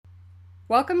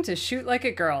Welcome to Shoot Like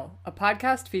a Girl, a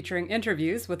podcast featuring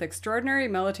interviews with extraordinary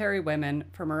military women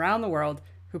from around the world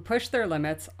who push their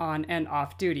limits on and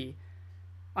off duty.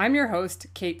 I'm your host,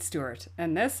 Kate Stewart,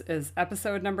 and this is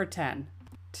episode number 10.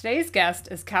 Today's guest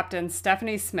is Captain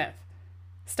Stephanie Smith.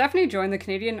 Stephanie joined the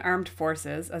Canadian Armed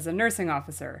Forces as a nursing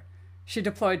officer. She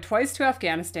deployed twice to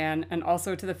Afghanistan and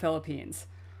also to the Philippines.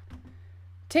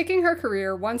 Taking her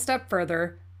career one step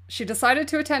further, she decided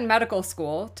to attend medical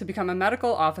school to become a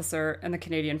medical officer in the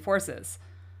Canadian Forces.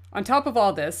 On top of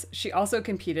all this, she also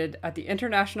competed at the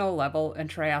international level in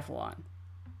triathlon.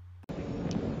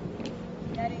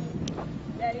 Steady,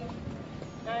 steady,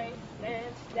 nice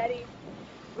and steady.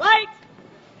 Light,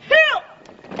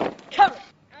 hill, cover.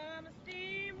 I'm a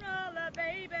steamroller,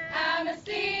 baby. I'm a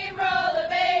steamroller,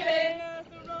 baby.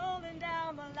 Just a rolling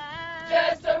down the line.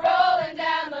 Just a rolling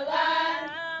down the line.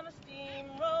 I'm a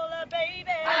steamroller, baby.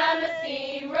 I'm a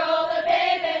steamroller,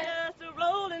 baby. Just a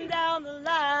rolling down the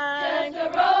line.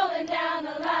 Just a rolling down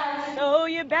the line. So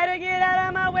you better get out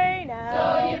of my way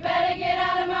now. So you better get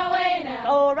out of my way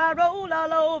now. Or I roll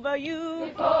all over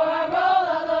you. Before I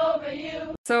roll all over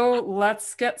you. So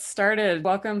let's get started.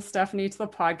 Welcome, Stephanie, to the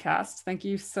podcast. Thank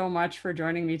you so much for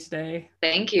joining me today.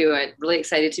 Thank you. I'm really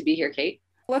excited to be here, Kate.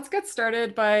 Let's get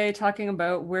started by talking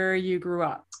about where you grew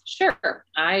up. Sure.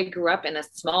 I grew up in a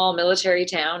small military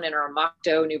town in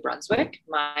Oromocto, New Brunswick.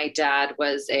 My dad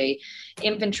was a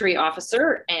infantry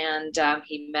officer, and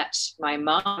he met my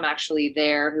mom actually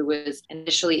there, who was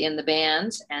initially in the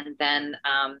band and then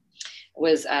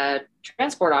was a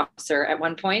transport officer at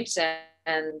one point.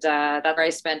 And that's where I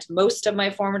spent most of my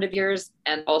formative years,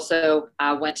 and also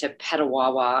went to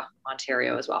Petawawa,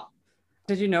 Ontario as well.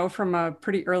 Did you know from a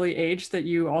pretty early age that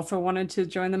you also wanted to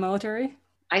join the military?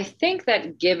 I think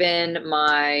that given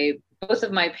both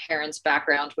of my parents'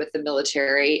 background with the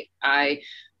military, I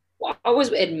always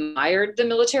admired the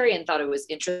military and thought it was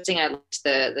interesting. I liked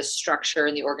the structure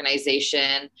and the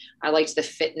organization. I liked the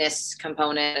fitness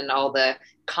component and all the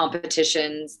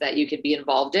competitions that you could be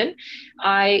involved in.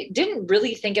 I didn't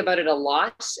really think about it a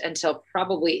lot until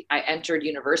probably I entered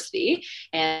university,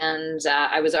 and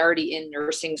I was already in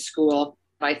nursing school.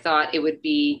 I thought it would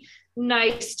be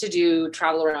nice to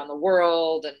travel around the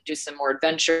world and do some more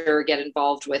adventure, get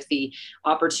involved with the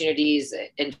opportunities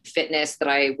in fitness that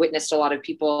I witnessed a lot of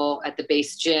people at the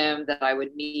base gym that I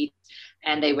would meet,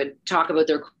 and they would talk about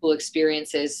their cool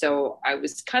experiences. So I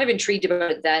was kind of intrigued about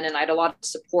it then, and I had a lot of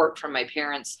support from my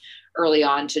parents early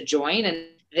on to join, and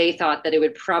they thought that it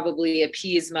would probably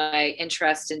appease my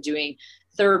interest in doing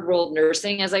third world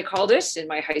nursing, as I called it, in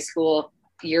my high school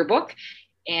yearbook.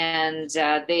 And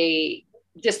they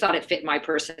just thought it fit my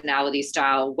personality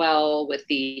style well with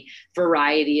the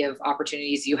variety of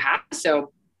opportunities you have.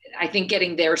 So I think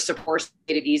getting their support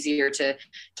made it easier to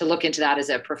look into that as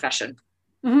a profession.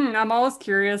 Mm-hmm. I'm always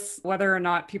curious whether or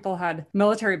not people had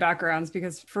military backgrounds,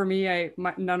 because for me,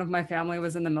 none of my family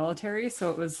was in the military.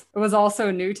 So it was also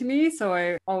new to me. So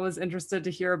I always interested to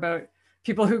hear about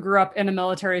people who grew up in a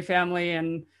military family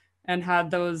and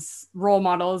had those role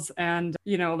models and,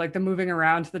 like the moving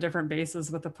around to the different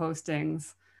bases with the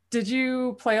postings. Did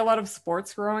you play a lot of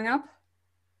sports growing up?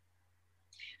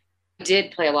 I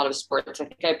did play a lot of sports. I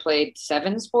think I played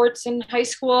 7 sports in high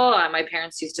school. My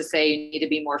parents used to say you need to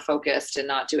be more focused and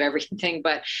not do everything,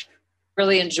 but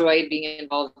really enjoyed being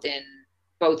involved in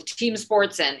both team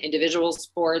sports and individual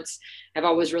sports. I've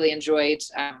always really enjoyed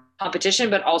competition,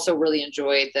 but also really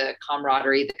enjoyed the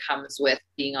camaraderie that comes with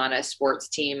being on a sports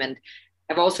team. And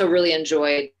I've also really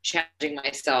enjoyed challenging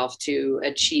myself to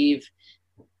achieve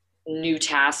new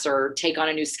tasks or take on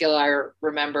a new skill. I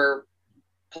remember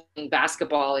playing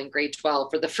basketball in grade 12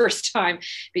 for the first time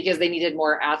because they needed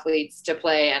more athletes to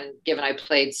play. And given I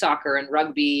played soccer and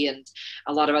rugby and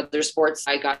a lot of other sports,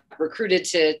 I got recruited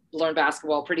to learn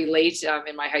basketball pretty late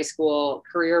in my high school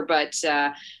career. But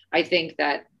I think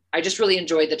that I just really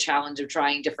enjoyed the challenge of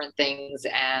trying different things.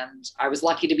 And I was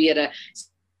lucky to be at a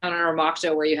town in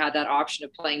Oromocto where you had that option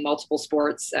of playing multiple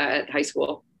sports at high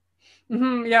school.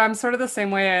 Mm-hmm. Yeah, I'm sort of the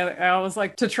same way. I always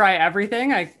like to try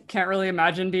everything. I can't really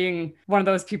imagine being one of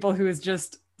those people who is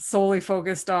just solely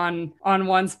focused on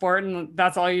one sport and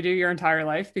that's all you do your entire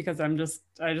life, because I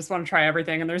just want to try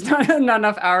everything and there's not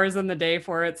enough hours in the day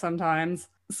for it sometimes.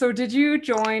 So did you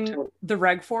join the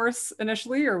Reg Force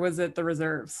initially, or was it the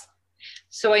reserves?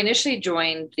 So I initially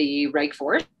joined the Reg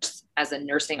Force as a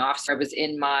nursing officer. I was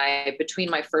between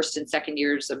my first and second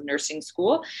years of nursing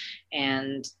school,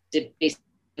 and did basically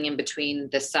in between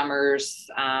the summers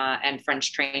and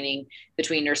French training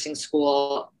between nursing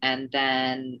school, and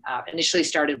then initially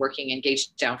started working in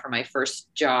Gagetown for my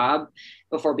first job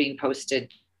before being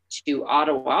posted to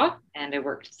Ottawa. And I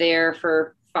worked there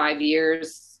for 5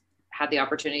 years, had the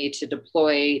opportunity to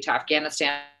deploy to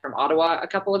Afghanistan from Ottawa a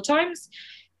couple of times,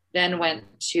 then went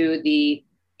to the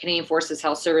Canadian Forces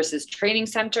Health Services Training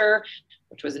Center,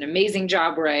 which was an amazing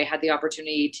job where I had the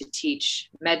opportunity to teach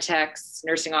med techs,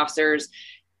 nursing officers,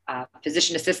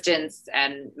 physician assistants,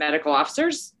 and medical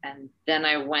officers. And then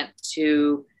I went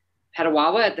to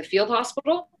Petawawa at the field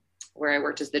hospital, where I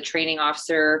worked as the training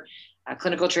officer,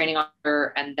 clinical training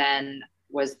officer, and then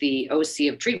was the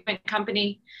OC of treatment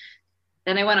company.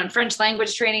 Then I went on French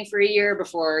language training for a year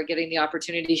before getting the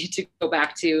opportunity to go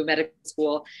back to medical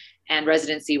school and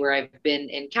residency, where I've been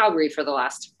in Calgary for the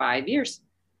last 5 years.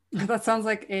 That sounds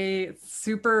like a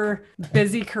super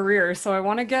busy career. So I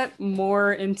want to get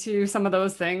more into some of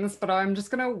those things, but I'm just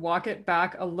going to walk it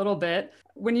back a little bit.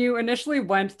 When you initially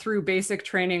went through basic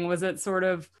training, was it sort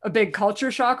of a big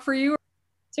culture shock for you?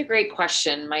 It's a great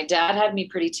question. My dad had me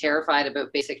pretty terrified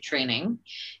about basic training.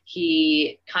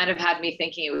 He kind of had me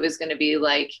thinking it was going to be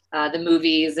like the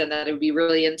movies and that it would be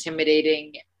really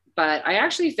intimidating. But I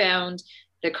actually found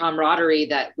the camaraderie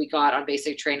that we got on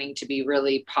basic training to be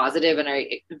really positive and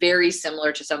very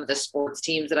similar to some of the sports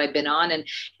teams that I've been on. And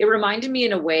it reminded me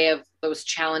in a way of those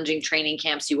challenging training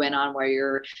camps you went on where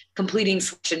you're completing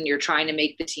and you're trying to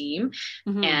make the team.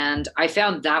 Mm-hmm. And I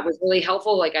found that was really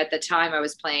helpful. Like at the time I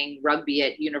was playing rugby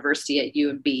at university at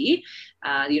UNB, the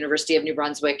University of New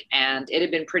Brunswick. And it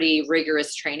had been pretty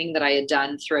rigorous training that I had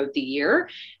done throughout the year.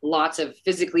 Lots of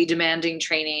physically demanding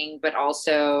training, but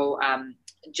also,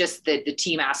 just the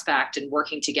team aspect and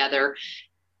working together,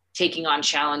 taking on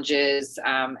challenges,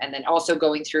 and then also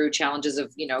going through challenges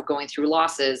of, going through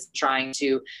losses, trying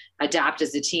to adapt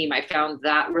as a team. I found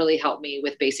that really helped me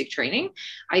with basic training.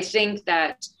 I think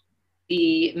that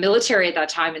the military at that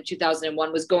time in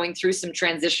 2001 was going through some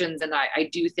transitions. And I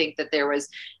do think that there was,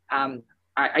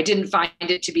 I didn't find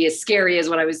it to be as scary as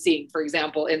what I was seeing, for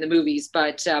example, in the movies,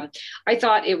 but I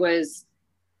thought it was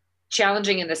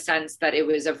challenging in the sense that it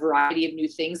was a variety of new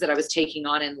things that I was taking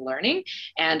on and learning.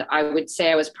 And I would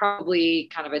say I was probably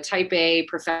kind of a type A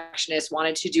perfectionist,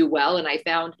 wanted to do well. And I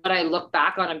found what I look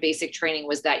back on in basic training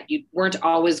was that you weren't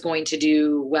always going to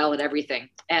do well at everything.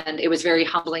 And it was very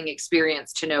humbling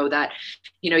experience to know that,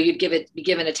 you'd be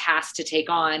given a task to take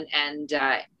on, and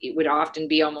it would often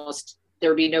be almost, there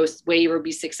would be no way you would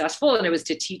be successful. And it was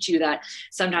to teach you that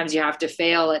sometimes you have to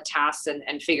fail at tasks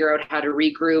and figure out how to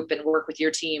regroup and work with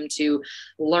your team to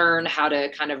learn how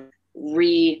to kind of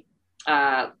reevaluate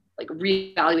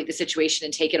the situation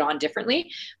and take it on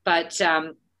differently. But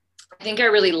I think I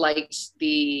really liked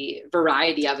the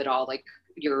variety of it all. Like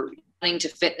you're running to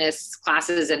fitness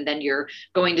classes, and then you're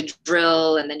going to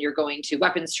drill, and then you're going to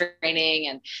weapons training,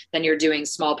 and then you're doing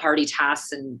small party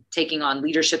tasks and taking on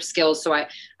leadership skills. So I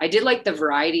did like the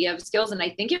variety of skills. And I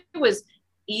think it was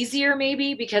easier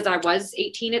maybe because I was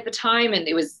 18 at the time, and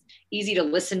it was easy to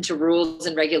listen to rules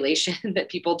and regulation that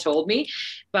people told me.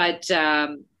 But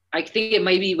I think it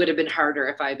maybe would have been harder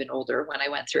if I had been older when I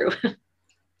went through.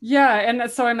 Yeah.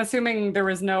 And so I'm assuming there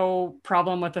was no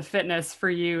problem with the fitness for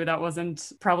you. That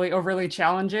wasn't probably overly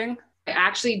challenging. I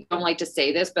actually don't like to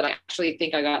say this, but I actually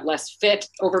think I got less fit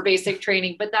over basic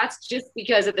training. But that's just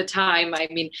because at the time,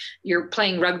 you're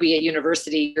playing rugby at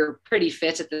university, you're pretty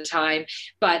fit at the time.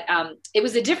 But it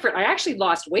was I actually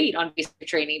lost weight on basic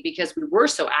training because we were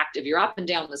so active. You're up and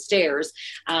down the stairs.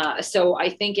 So I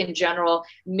think in general,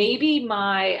 maybe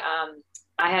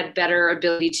I had better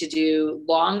ability to do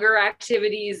longer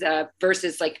activities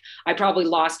versus like I probably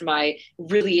lost my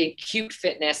really acute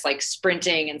fitness, like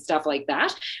sprinting and stuff like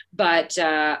that. But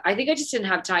I think I just didn't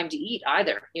have time to eat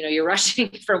either. You're rushing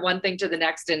from one thing to the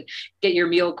next and get your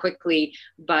meal quickly.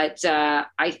 But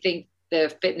I think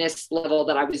the fitness level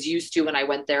that I was used to when I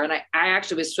went there, and I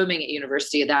actually was swimming at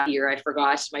university that year. I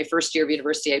forgot my first year of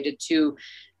university, I did two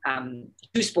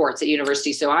sports at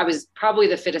university. So I was probably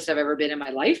the fittest I've ever been in my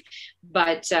life.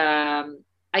 But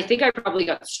I think I probably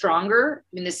got stronger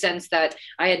in the sense that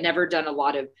I had never done a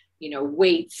lot of,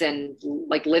 weights and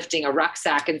like lifting a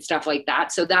rucksack and stuff like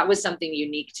that. So that was something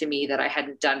unique to me that I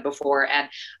hadn't done before. And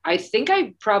I think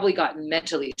I probably got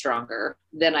mentally stronger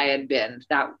than I had been.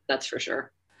 That's for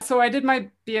sure. So I did my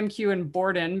BMQ in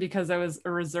Borden because I was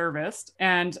a reservist.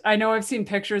 And I know I've seen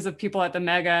pictures of people at the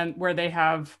Mega where they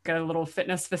have got a little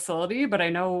fitness facility, but I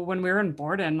know when we were in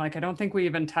Borden, I don't think we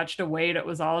even touched a weight. It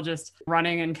was all just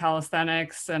running and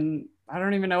calisthenics. And I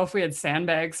don't even know if we had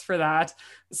sandbags for that.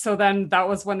 So then that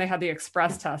was when they had the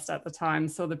express test at the time.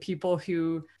 So the people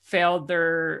who failed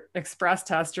their express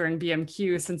test during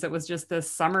BMQ, since it was just this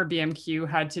summer BMQ,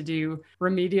 had to do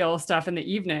remedial stuff in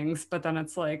the evenings. But then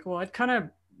it's like, well, it kind of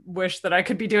wish that I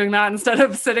could be doing that instead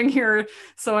of sitting here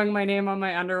sewing my name on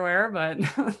my underwear, but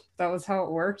that was how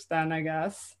it worked then, I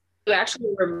guess. You actually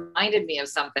reminded me of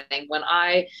something. When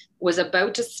I was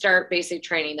about to start basic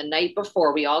training the night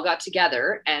before, we all got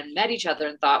together and met each other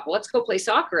and thought, well, let's go play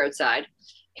soccer outside.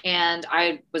 And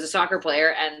I was a soccer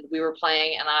player and we were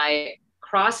playing, and I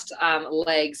crossed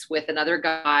legs with another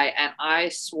guy, and I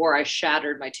swore I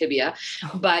shattered my tibia,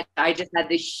 but I just had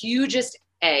the hugest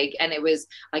egg, and it was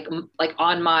like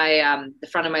on my the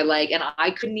front of my leg, and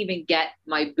I couldn't even get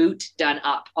my boot done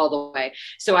up all the way,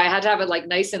 so I had to have it like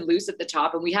nice and loose at the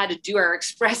top. And we had to do our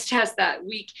express test that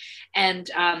week, and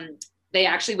they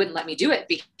actually wouldn't let me do it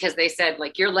because they said,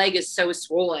 like, your leg is so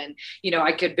swollen,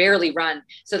 I could barely run.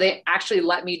 So they actually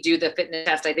let me do the fitness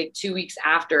test, I think 2 weeks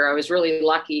after. I was really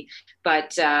lucky,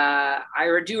 but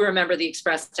I do remember the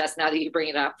express test now that you bring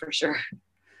it up, for sure.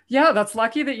 Yeah, that's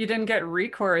lucky that you didn't get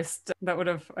recourse. That would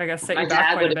have, I guess, set you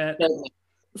back quite a bit.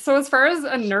 So as far as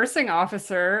a nursing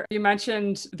officer, you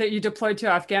mentioned that you deployed to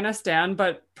Afghanistan,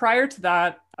 but prior to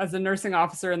that, as a nursing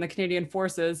officer in the Canadian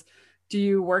Forces, do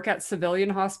you work at civilian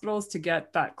hospitals to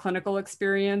get that clinical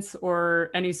experience or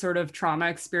any sort of trauma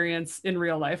experience in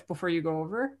real life before you go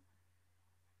over?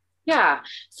 Yeah.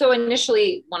 So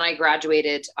initially, when I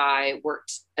graduated, I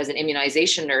worked as an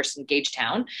immunization nurse in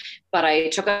Gagetown, but I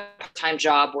took a part-time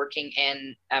job working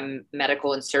in a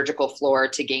medical and surgical floor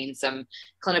to gain some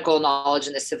clinical knowledge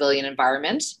in the civilian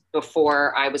environment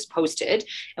before I was posted.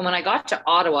 And when I got to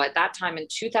Ottawa at that time in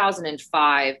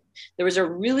 2005, there was a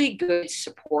really good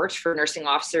support for nursing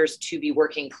officers to be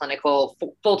working clinical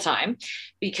full-time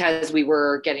because we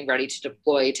were getting ready to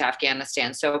deploy to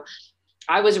Afghanistan. So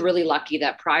I was really lucky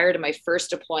that prior to my first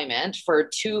deployment for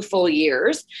 2 full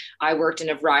years, I worked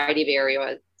in a variety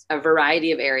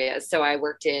of areas. So I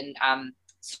worked in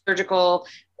surgical,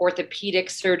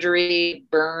 orthopedic surgery,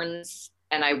 burns,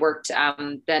 and I worked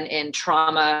then in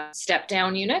trauma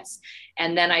step-down units.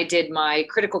 And then I did my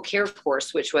critical care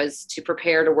course, which was to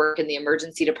prepare to work in the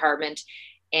emergency department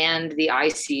and the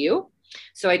ICU.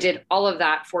 So I did all of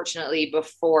that, fortunately,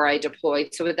 before I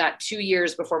deployed. So with that 2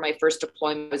 years before my first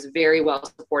deployment, was very well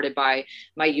supported by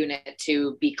my unit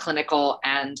to be clinical.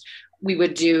 And we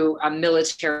would do a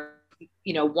military,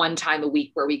 1 time a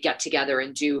week where we get together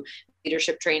and do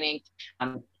leadership training,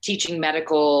 teaching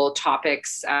medical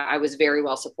topics. I was very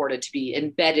well supported to be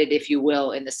embedded, if you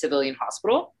will, in the civilian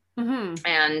hospital. Mm-hmm.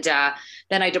 And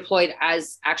then I deployed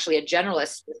as actually a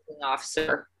generalist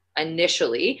officer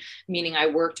initially, meaning I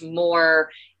worked more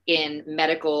in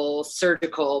medical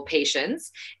surgical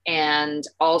patients and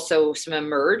also some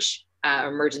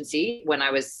emergency when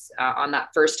I was on that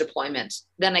first deployment.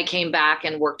 Then I came back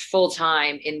and worked full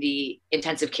time in the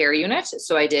intensive care unit.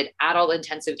 So I did adult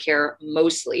intensive care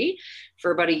mostly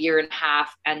for about 1.5 years,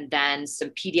 and then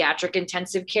some pediatric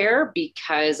intensive care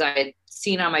because I had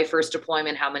seen on my first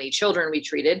deployment how many children we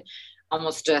treated,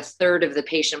 almost 1/3 of the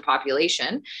patient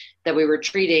population that we were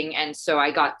treating. And so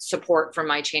I got support from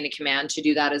my chain of command to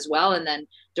do that as well. And then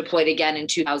deployed again in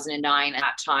 2009 at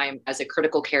that time as a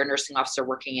critical care nursing officer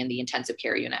working in the intensive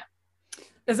care unit.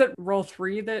 Is it role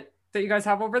 3 that you guys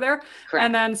have over there? Correct.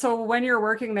 And then, so when you're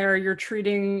working there, you're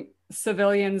treating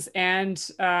civilians and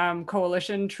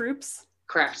coalition troops?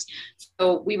 Correct.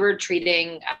 So we were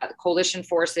treating coalition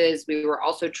forces. We were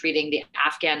also treating the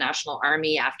Afghan National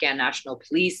Army, Afghan National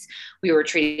Police. We were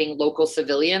treating local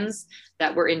civilians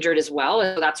that were injured as well.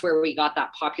 And that's where we got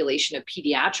that population of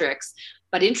pediatrics.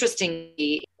 But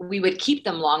interestingly, we would keep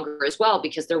them longer as well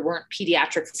because there weren't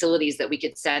pediatric facilities that we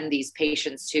could send these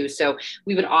patients to. So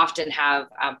we would often have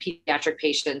pediatric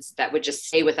patients that would just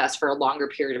stay with us for a longer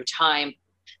period of time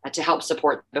to help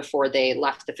support before they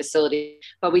left the facility.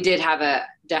 But we did have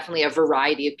definitely a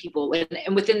variety of people.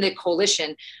 And within the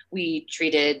coalition, we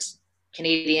treated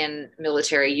Canadian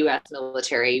military, US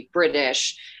military,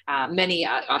 British, many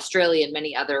Australian,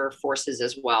 many other forces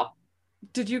as well.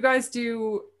 Did you guys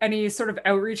do any sort of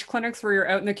outreach clinics where you're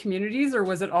out in the communities, or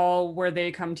was it all where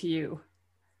they come to you?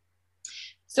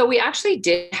 So we actually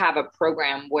did have a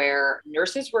program where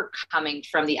nurses were coming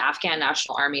from the Afghan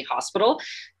National Army Hospital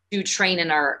to train in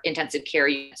our intensive care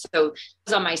unit. So it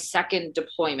was on my second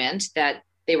deployment that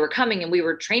they were coming and we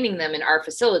were training them in our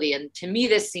facility. And to me,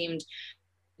 this seemed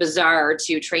bizarre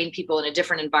to train people in a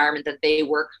different environment that they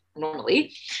work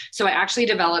normally. So I actually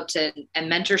developed a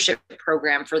mentorship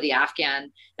program for the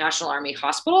Afghan National Army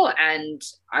Hospital. And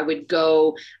I would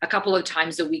go a couple of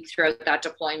times a week throughout that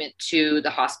deployment to the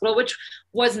hospital, which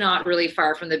was not really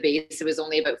far from the base. It was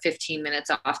only about 15 minutes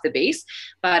off the base,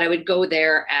 but I would go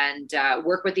there and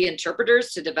work with the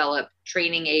interpreters to develop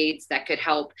training aids that could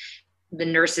help the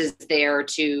nurses there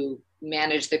to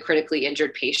manage the critically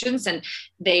injured patients. And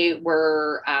they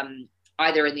were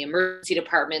either in the emergency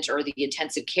department or the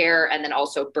intensive care, and then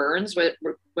also burns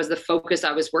was the focus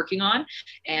I was working on.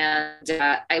 And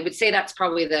I would say that's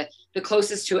probably the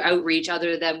closest to outreach,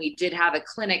 other than we did have a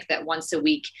clinic that once a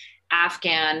week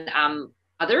Afghan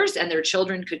mothers and their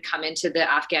children could come into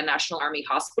the Afghan National Army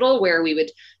Hospital, where we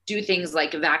would do things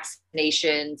like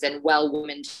vaccinations and well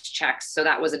women's checks. So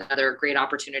that was another great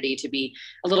opportunity to be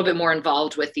a little bit more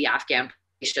involved with the Afghan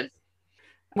population.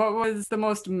 What was the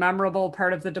most memorable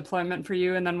part of the deployment for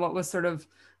you? And then what was sort of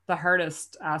the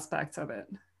hardest aspects of it?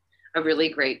 A really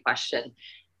great question.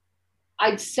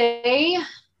 I'd say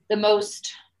the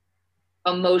most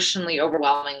emotionally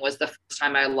overwhelming was the first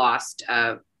time I lost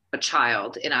a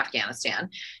child in Afghanistan,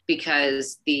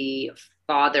 because the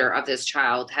father of this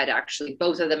child had actually,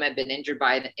 both of them had been injured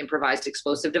by an improvised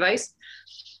explosive device.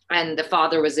 And the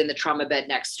father was in the trauma bed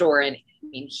next door. And I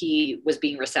mean, he was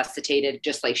being resuscitated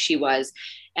just like she was.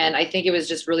 And I think it was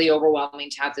just really overwhelming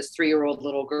to have this 3-year-old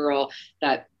little girl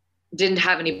that didn't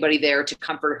have anybody there to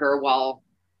comfort her while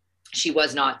she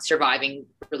was not surviving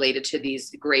related to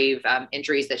these grave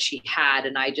injuries that she had.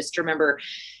 And I just remember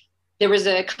there was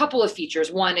a couple of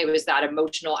features. One, it was that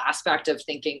emotional aspect of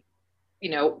thinking,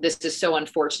 you know, this is so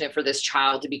unfortunate for this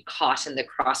child to be caught in the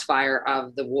crossfire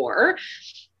of the war.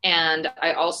 And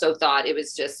I also thought it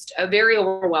was just a very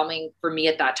overwhelming for me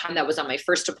at that time. That was on my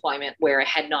first deployment, where I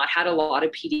had not had a lot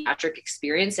of pediatric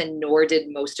experience, and nor did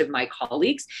most of my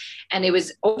colleagues. And it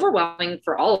was overwhelming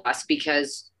for all of us,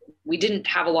 because we didn't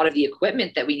have a lot of the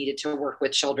equipment that we needed to work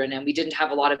with children, and we didn't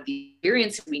have a lot of the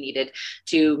experience we needed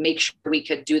to make sure we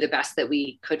could do the best that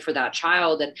we could for that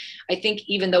child. And I think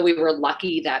even though we were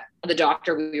lucky that the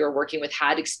doctor we were working with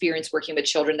had experience working with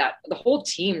children, that the whole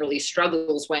team really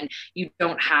struggles when you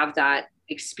don't have that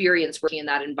experience working in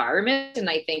that environment. And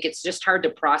I think it's just hard to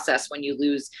process when you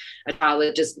lose a child.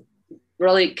 It just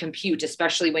really compute,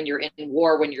 especially when you're in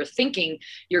war, when you're thinking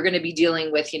you're going to be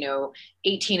dealing with,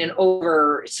 18 and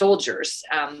over soldiers.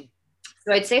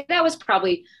 So I'd say that was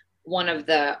probably one of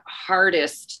the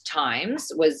hardest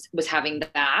times was having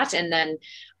that. And then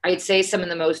I'd say some of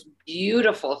the most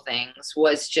beautiful things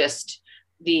was just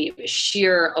the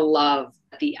sheer love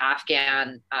the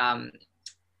Afghan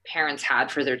parents had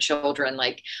for their children.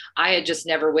 Like, I had just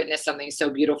never witnessed something so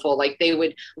beautiful. Like, they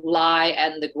would lie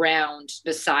on the ground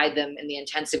beside them in the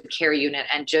intensive care unit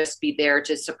and just be there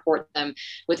to support them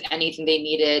with anything they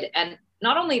needed. And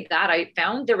not only that, I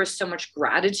found there was so much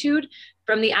gratitude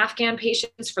from the Afghan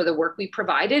patients for the work we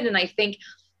provided. And I think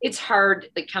it's hard,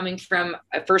 like, coming from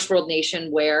a first world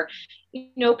nation where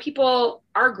people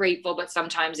are grateful, but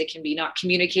sometimes it can be not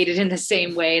communicated in the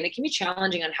same way. And it can be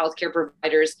challenging on healthcare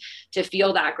providers to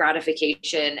feel that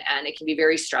gratification, and it can be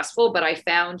very stressful. But I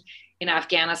found in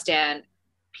Afghanistan,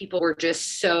 people were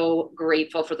just so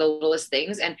grateful for the littlest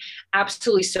things and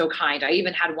absolutely so kind. I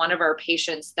even had one of our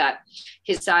patients that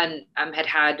his son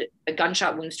had a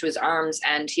gunshot wounds to his arms,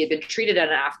 and he had been treated at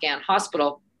an Afghan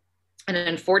hospital. And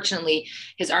unfortunately,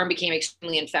 his arm became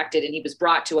extremely infected, and he was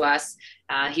brought to us.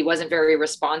 He wasn't very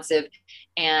responsive.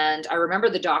 And I remember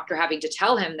the doctor having to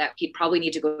tell him that he'd probably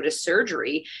need to go to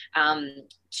surgery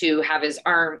to have his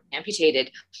arm amputated.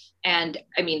 And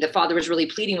I mean, the father was really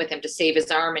pleading with him to save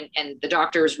his arm. And the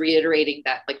doctor was reiterating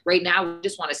that, like, right now, we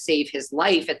just want to save his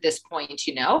life at this point,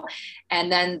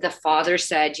 And then the father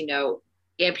said,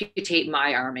 amputate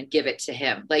my arm and give it to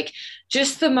him. Like,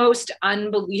 just the most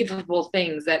unbelievable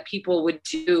things that people would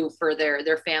do for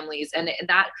their families. And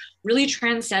that really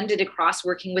transcended across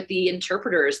working with the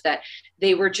interpreters, that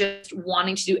they were just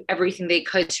wanting to do everything they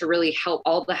could to really help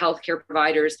all the healthcare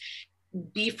providers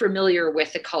be familiar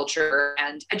with the culture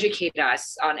and educate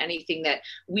us on anything that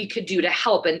we could do to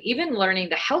help. And even learning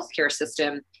the healthcare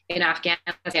system in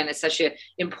Afghanistan is such an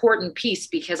important piece,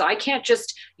 because I can't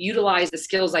just utilize the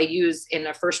skills I use in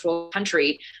a first world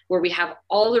country where we have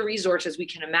all the resources we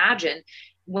can imagine.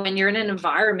 When you're in an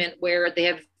environment where they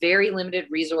have very limited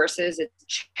resources, it's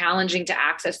challenging to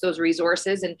access those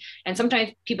resources. And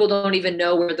sometimes people don't even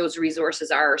know where those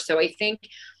resources are. So I think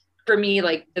for me,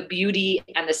 like, the beauty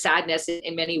and the sadness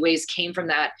in many ways came from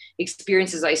that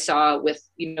experiences I saw with,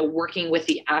 working with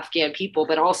the Afghan people,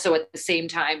 but also at the same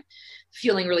time,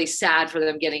 feeling really sad for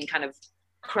them getting kind of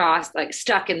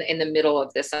stuck in the middle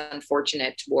of this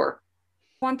unfortunate war.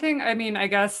 One thing, I mean, I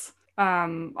guess,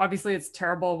 obviously it's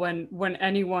terrible when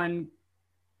anyone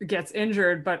gets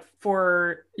injured, but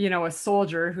for, a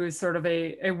soldier who's sort of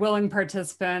a willing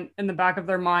participant, in the back of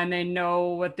their mind, they know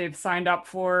what they've signed up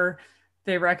for.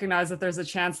 They recognize that there's a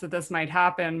chance that this might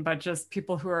happen, but just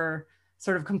people who are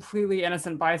sort of completely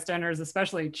innocent bystanders,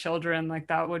 especially children, like,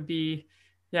 that would be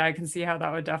Yeah, I can see how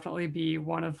that would definitely be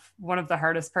one of the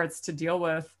hardest parts to deal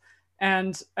with.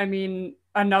 And I mean,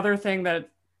 another thing that,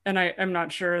 and I'm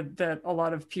not sure that a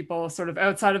lot of people sort of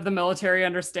outside of the military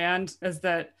understand, is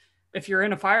that if you're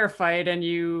in a firefight and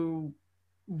you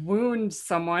wound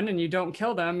someone and you don't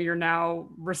kill them, you're now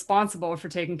responsible for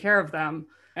taking care of them.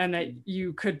 And that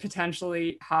you could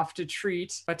potentially have to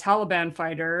treat a Taliban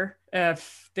fighter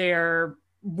if they're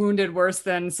wounded worse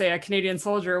than, say, a Canadian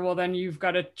soldier. Well, then you've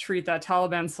got to treat that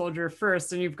Taliban soldier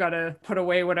first, and you've got to put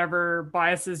away whatever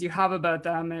biases you have about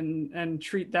them and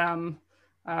treat them,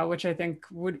 which I think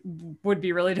would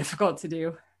be really difficult to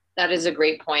do. That is a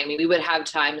great point. I mean, we would have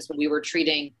times when we were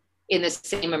treating in the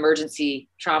same emergency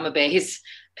trauma base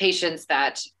patients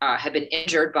that had been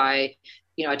injured by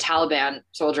a Taliban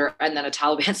soldier and then a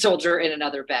Taliban soldier in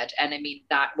another bed. And I mean,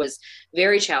 that was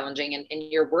very challenging. And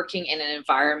you're working in an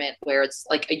environment where it's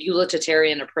like a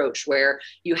utilitarian approach, where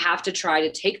you have to try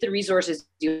to take the resources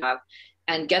you have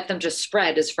and get them to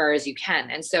spread as far as you can.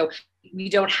 And so we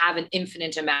don't have an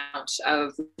infinite amount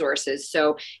of resources.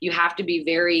 So you have to be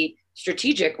very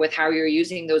strategic with how you're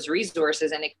using those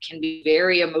resources, and it can be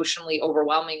very emotionally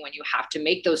overwhelming when you have to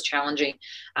make those challenging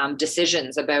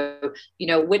decisions about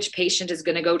which patient is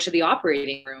going to go to the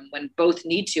operating room when both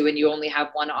need to, and you only have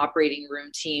one operating room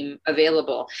team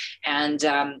available. And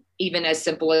even as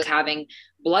simple as having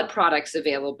blood products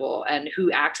available and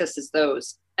who accesses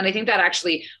those. And I think that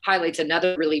actually highlights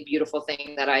another really beautiful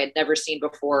thing that I had never seen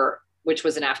before, which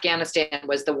was in Afghanistan,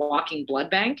 was the walking blood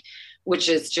bank, which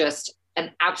is just an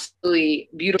absolutely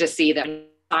beautiful to see, that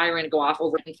siren go off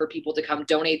over for people to come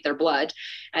donate their blood.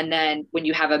 And then when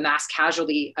you have a mass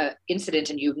casualty incident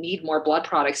and you need more blood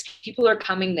products, people are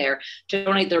coming there to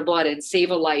donate their blood and save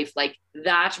a life. Like,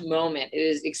 that moment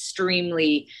is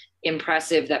extremely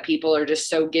impressive, that people are just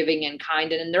so giving and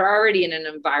kind, and they're already in an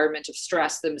environment of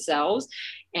stress themselves.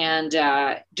 And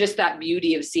just that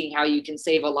beauty of seeing how you can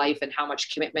save a life and how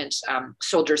much commitment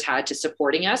soldiers had to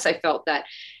supporting us. I felt that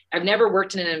I've never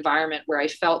worked in an environment where I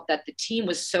felt that the team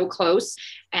was so close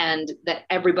and that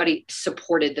everybody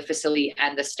supported the facility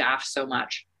and the staff so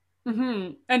much.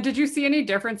 Mm-hmm. And did you see any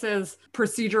differences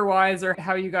procedure-wise, or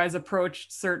how you guys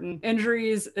approached certain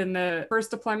injuries in the first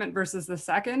deployment versus the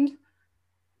second?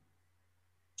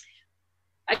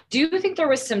 I do think there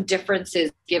was some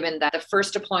differences, given that the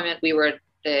first deployment we were at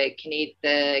the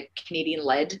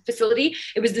Canadian-led facility.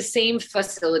 It was the same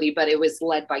facility, but it was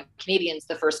led by Canadians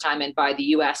the first time and by the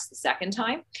US the second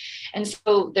time. And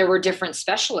so there were different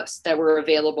specialists that were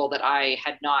available that I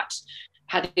had not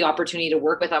had the opportunity to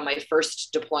work with on my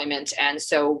first deployment. And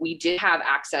so we did have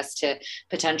access to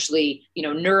potentially,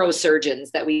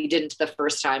 neurosurgeons that we didn't the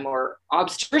first time, or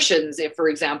obstetricians, if, for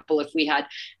example, if we had,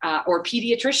 or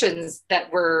pediatricians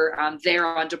that were there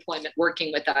on deployment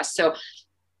working with us. So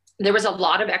there was a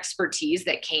lot of expertise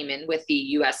that came in with the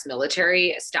US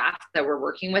military staff that were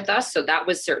working with us. So that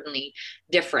was certainly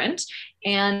different.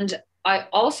 And I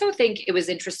also think it was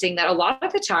interesting that a lot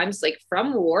of the times, like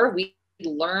from war, we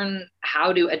learn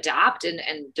how to adapt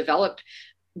and develop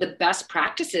the best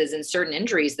practices in certain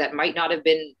injuries that might not have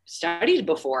been studied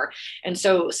before. And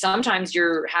so sometimes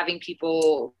you're having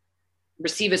people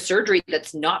receive a surgery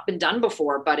that's not been done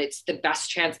before, but it's the best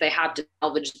chance they have to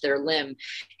salvage their limb.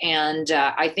 And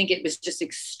I think it was just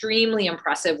extremely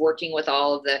impressive working with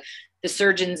all of the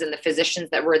surgeons and the physicians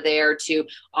that were there, to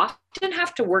often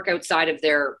have to work outside of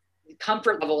their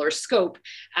comfort level or scope,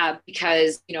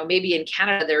 because maybe in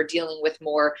Canada they're dealing with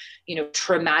more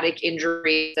traumatic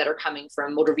injuries that are coming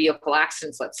from motor vehicle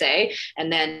accidents, let's say,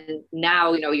 and then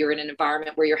now you're in an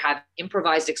environment where you're having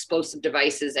improvised explosive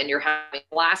devices and you're having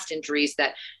blast injuries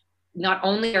that not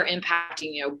only are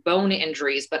impacting bone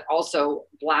injuries, but also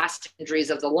blast injuries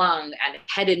of the lung and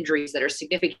head injuries that are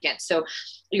significant. So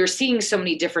you're seeing so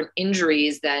many different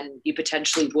injuries than you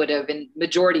potentially would have in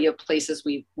majority of places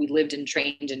we lived and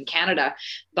trained in Canada.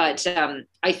 But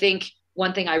I think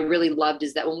one thing I really loved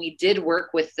is that when we did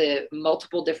work with the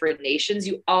multiple different nations,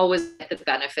 you always get the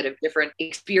benefit of different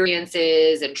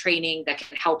experiences and training that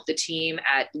can help the team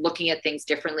at looking at things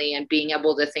differently and being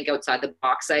able to think outside the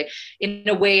box. In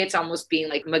a way, it's almost being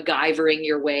like MacGyvering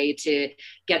your way to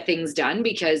get things done,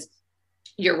 because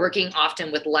you're working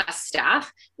often with less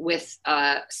staff, with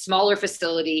a smaller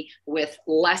facility, with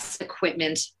less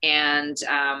equipment, and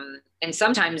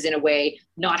sometimes in a way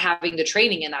not having the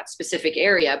training in that specific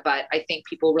area. But I think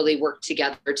people really work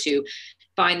together to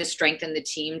find the strength in the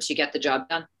team to get the job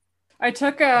done. I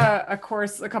took a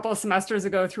course a couple of semesters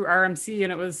ago through RMC,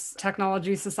 and it was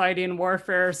Technology, Society, and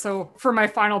Warfare. So for my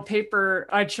final paper,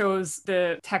 I chose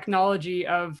the technology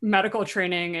of medical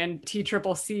training and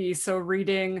TCCC. So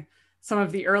reading some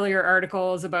of the earlier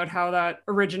articles about how that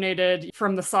originated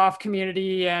from the SOF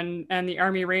community and the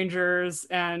Army Rangers,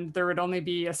 and there would only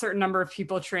be a certain number of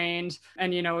people trained.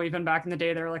 And, you know, even back in the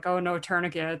day, they were like, oh, no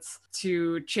tourniquets,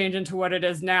 to change into what it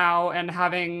is now. And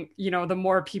having, you know, the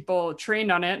more people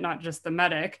trained on it, not just the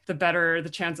medic, the better the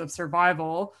chance of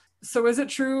survival. So is it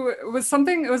true, it was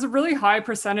a really high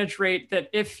percentage rate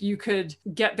that if you could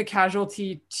get the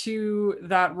casualty to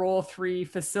that Role 3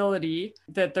 facility,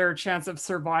 that their chance of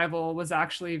survival was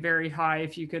actually very high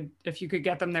if you could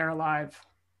get them there alive?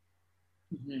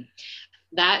 Mm-hmm.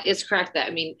 That is correct. I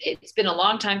mean, it's been a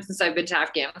long time since I've been to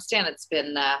Afghanistan. It's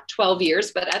been 12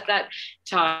 years, but at that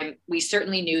time, we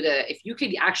certainly knew that if you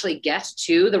could actually get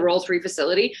to the Role 3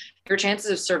 facility, your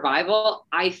chances of survival,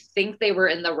 I think they were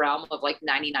in the realm of like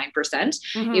 99%.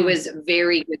 Mm-hmm. It was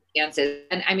very good chances.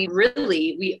 And I mean,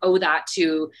 really, we owe that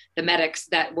to the medics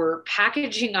that were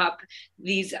packaging up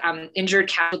these injured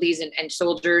casualties and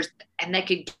soldiers, and that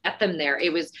could get them there.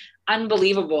 It was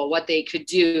unbelievable what they could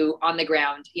do on the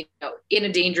ground, you know, in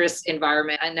a dangerous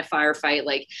environment, in a firefight.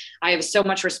 Like, I have so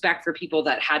much respect for people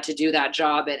that had to do that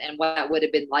job and what that would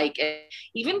have been like. And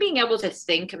even being able to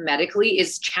think medically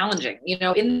is challenging. You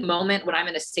know, in the moment when I'm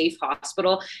in a safe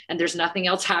hospital and there's nothing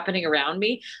else happening around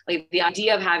me, like the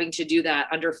idea of having to do that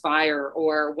under fire,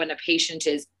 or when a patient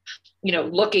is, you know,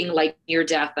 looking like near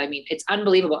death. I mean, it's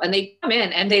unbelievable. And they come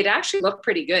in and they'd actually look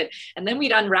pretty good. And then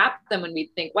we'd unwrap them and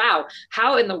we'd think, wow,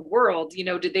 how in the world, you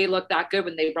know, did they look that good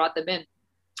when they brought them in?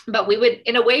 But we would,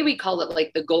 in a way, we call it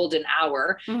like the golden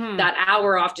hour. Mm-hmm. That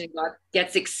hour often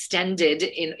gets extended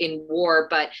in war,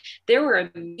 but there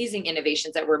were amazing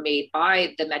innovations that were made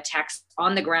by the med techs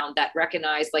on the ground that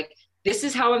recognized, like, this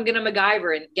is how I'm going to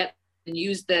MacGyver and get and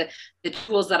use the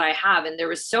tools that I have. And there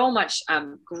was so much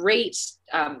great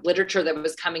literature that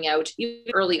was coming out even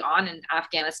early on in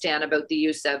Afghanistan about the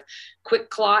use of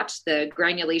QuikClot, the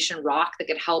granulation rock that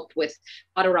could help with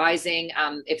cauterizing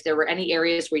if there were any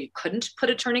areas where you couldn't put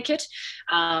a tourniquet,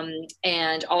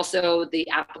 and also the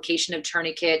application of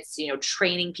tourniquets, you know,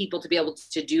 training people to be able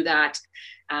to do that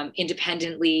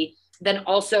independently. Then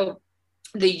also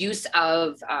the use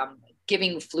of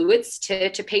giving fluids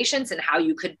to patients, and how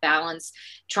you could balance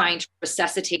trying to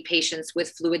resuscitate patients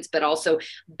with fluids, but also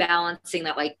balancing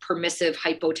that like permissive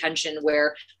hypotension,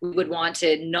 where we would want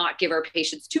to not give our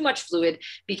patients too much fluid,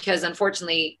 because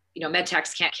unfortunately, you know, med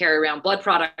techs can't carry around blood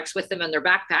products with them in their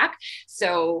backpack.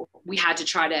 So we had to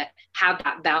try to have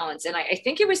that balance. And I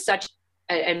think it was such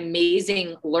an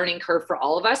amazing learning curve for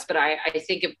all of us, but I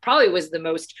think it probably was the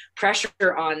most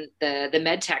pressure on the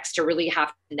med techs to really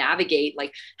have to navigate,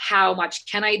 like, how much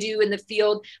can I do in the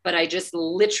field, but I just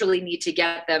literally need to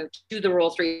get them to the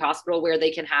Role 3 hospital, where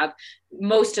they can have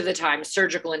most of the time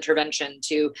surgical intervention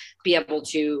to be able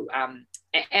to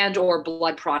and or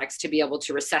blood products to be able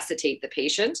to resuscitate the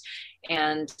patient.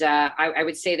 And I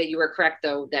would say that you were correct,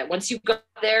 though, that once you got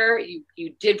there, you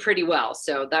did pretty well.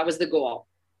 So that was the goal.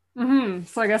 Mm-hmm.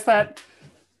 So I guess that,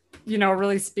 you know,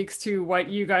 really speaks to what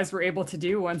you guys were able to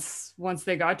do once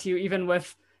they got to you, even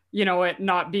with, you know, it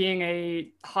not being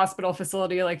a hospital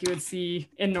facility like you would see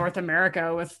in North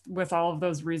America with all of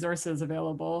those resources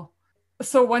available.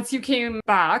 So once you came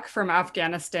back from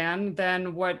Afghanistan,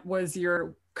 then what was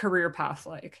your career path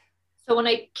like? So when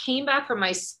I came back from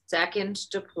my second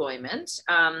deployment,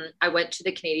 I went to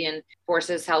the Canadian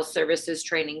Forces Health Services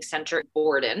Training Center in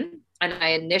Borden. And I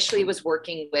initially was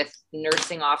working with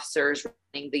nursing officers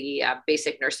running the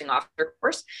basic nursing officer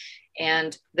course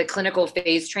and the clinical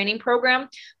phase training program,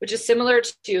 which is similar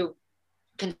to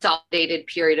consolidated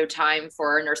period of time for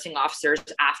our nursing officers.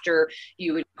 After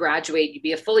you would graduate, you'd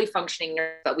be a fully functioning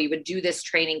nurse, but we would do this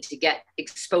training to get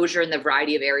exposure in the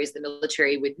variety of areas the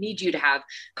military would need you to have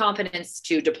competence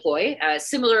to deploy,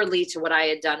 similarly to what I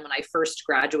had done when I first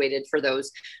graduated for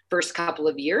those first couple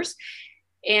of years.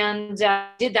 And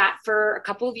did that for a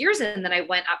couple of years. And then I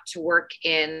went up to work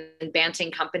in Banting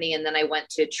Company. And then I went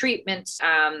to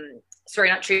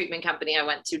not treatment company. I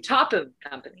went to Topham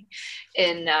Company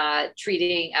in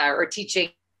treating or teaching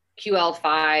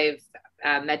QL5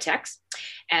 med techs.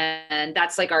 And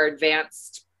that's like our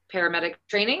advanced paramedic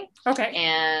training. Okay.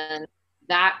 And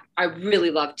that, I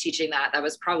really loved teaching that. That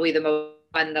was probably the most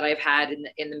fun that I've had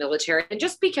in the military. And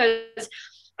just because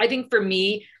I think for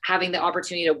me, having the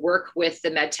opportunity to work with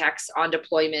the med techs on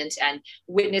deployment and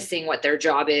witnessing what their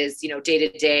job is, you know, day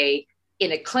to day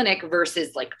in a clinic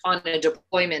versus like on a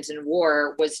deployment in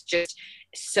war was just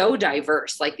so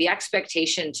diverse. Like the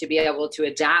expectation to be able to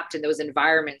adapt in those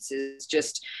environments is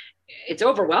just, it's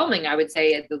overwhelming, I would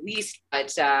say at the least.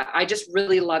 But I just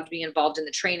really loved being involved in the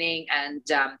training and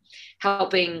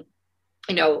helping,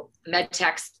 you know, med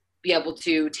techs be able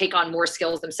to take on more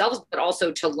skills themselves, but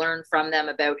also to learn from them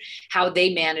about how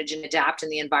they manage and adapt in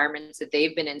the environments that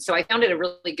they've been in. So I found it a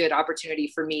really good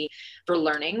opportunity for me for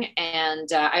learning.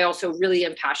 And I also really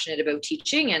am passionate about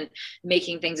teaching and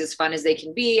making things as fun as they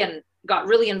can be, and got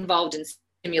really involved in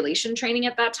simulation training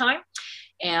at that time,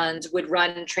 and would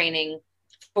run training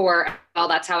for, well,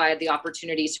 that's how I had the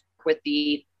opportunity to work with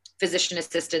the physician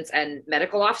assistants and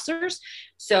medical officers.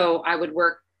 So I would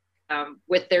work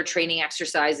with their training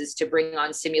exercises to bring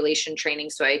on simulation training.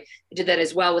 So I did that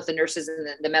as well with the nurses and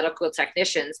the medical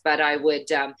technicians, but I would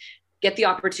get the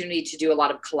opportunity to do a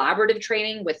lot of collaborative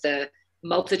training with a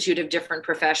multitude of different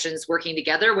professions working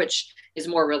together, which is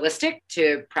more realistic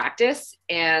to practice.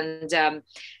 And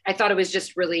I thought it was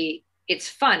just really, it's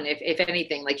fun, if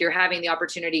anything, like you're having the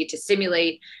opportunity to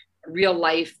simulate real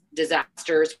life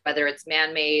disasters, whether it's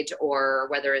man-made or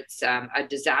whether it's a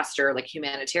disaster like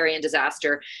humanitarian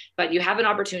disaster, but you have an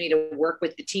opportunity to work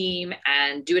with the team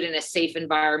and do it in a safe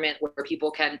environment where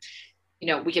people can,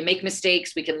 we can make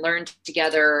mistakes, we can learn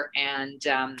together. And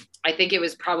I think it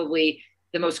was probably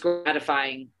the most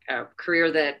gratifying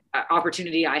career that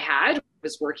opportunity I had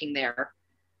was working there.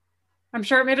 I'm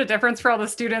sure it made a difference for all the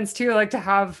students too, like to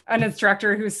have an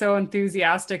instructor who's so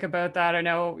enthusiastic about that. I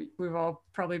know we've all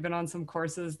probably been on some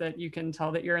courses that you can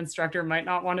tell that your instructor might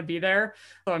not want to be there.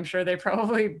 So I'm sure they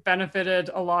probably benefited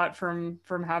a lot from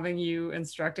having you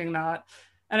instructing that.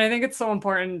 And I think it's so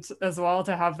important as well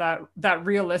to have that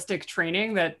realistic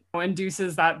training that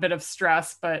induces that bit of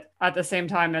stress, but at the same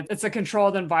time, it's a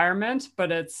controlled environment, but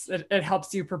it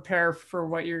helps you prepare for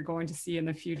what you're going to see in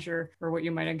the future or what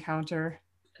you might encounter.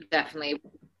 Definitely.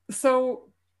 So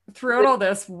throughout all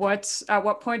this, at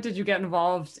what point did you get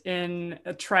involved in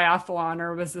a triathlon,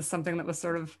 or was this something that was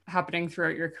sort of happening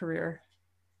throughout your career?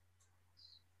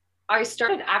 I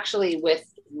started actually with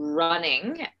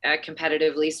running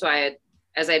competitively. So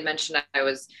as I had mentioned, I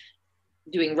was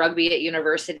doing rugby at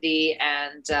university,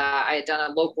 and I had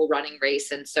done a local running race.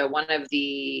 And so one of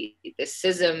the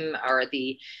CISM, or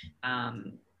the,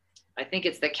 I think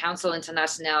it's the Council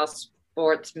International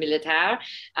Sports Militaire,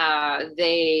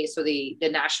 the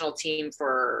national team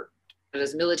for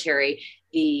as military,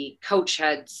 the coach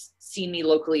had seen me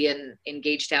locally in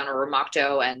Gagetown or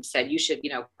Ramocto and said, you should,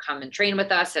 come and train with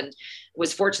us, and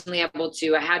was fortunately able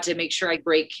to. I had to make sure I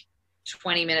break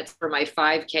 20 minutes for my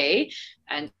 5K.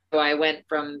 And so I went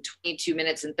from 22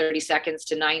 minutes and 30 seconds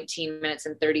to 19 minutes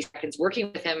and 30 seconds,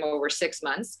 working with him over 6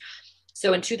 months.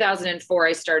 So in 2004,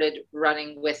 I started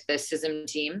running with the CISM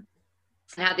team.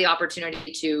 I had the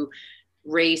opportunity to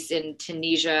race in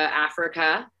Tunisia,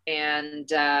 Africa, and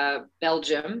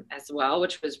Belgium as well,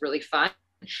 which was really fun.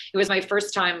 It was my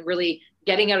first time really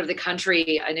getting out of the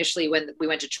country initially, when we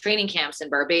went to training camps in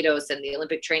Barbados and the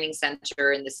Olympic Training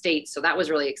Center in the States. So that was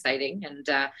really exciting. And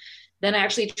then I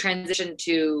actually transitioned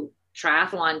to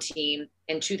triathlon team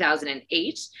in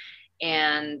 2008.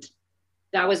 And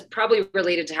that was probably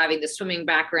related to having the swimming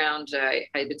background. I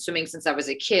had been swimming since I was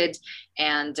a kid,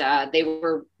 and they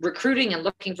were recruiting and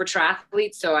looking for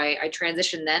triathletes. So I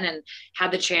transitioned then and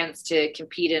had the chance to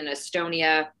compete in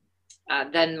Estonia.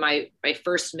 Then my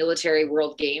first military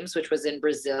World Games, which was in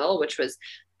Brazil, which was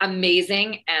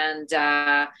amazing. And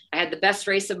I had the best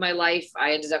race of my life.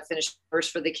 I ended up finishing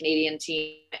first for the Canadian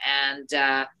team,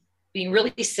 and being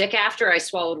really sick after. I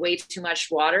swallowed way too much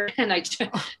water and I took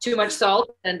too much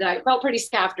salt, and I felt pretty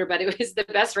sick after, but it was the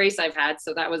best race I've had.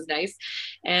 So that was nice.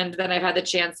 And then I've had the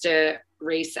chance to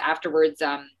race afterwards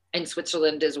in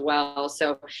Switzerland as well.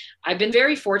 So I've been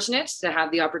very fortunate to have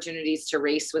the opportunities to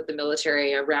race with the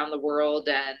military around the world,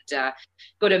 and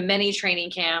go to many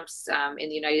training camps in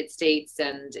the United States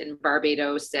and in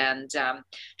Barbados, and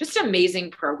just an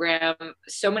amazing program.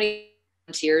 So many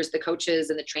volunteers, the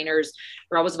coaches and the trainers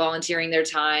were always volunteering their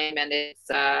time, and it's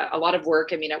a lot of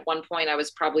work. I mean, at one point I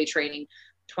was probably training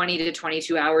 20 to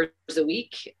 22 hours a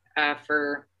week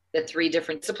for the 3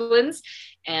 different disciplines.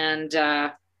 And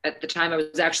at the time I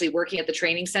was actually working at the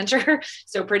training center,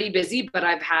 so pretty busy, but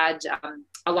I've had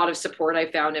a lot of support I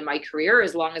found in my career.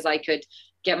 As long as I could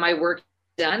get my work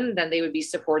done, then they would be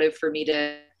supportive for me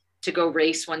to go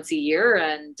race once a year.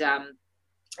 And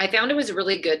I found it was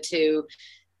really good to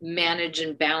manage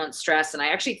and balance stress. And I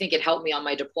actually think it helped me on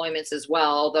my deployments as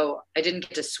well, although I didn't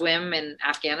get to swim in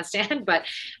Afghanistan, but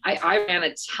I ran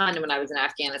a ton when I was in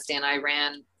Afghanistan. I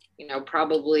ran,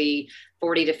 probably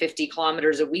 40 to 50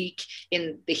 kilometers a week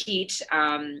in the heat.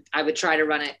 I would try to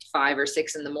run at 5 or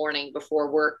 6 in the morning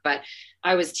before work, but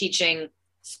I was teaching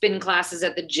spin classes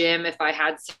at the gym if I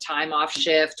had some time off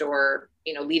shift, or,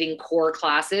 leading core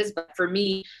classes. But for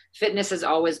me, fitness has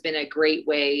always been a great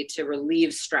way to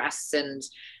relieve stress and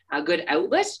a good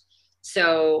outlet.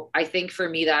 So I think for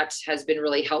me, that has been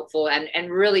really helpful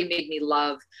and really made me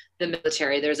love the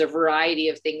military. There's a variety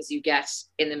of things you get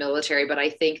in the military, but I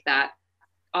think that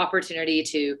opportunity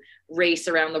to race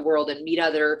around the world and meet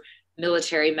other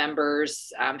military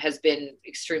members has been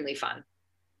extremely fun.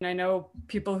 And I know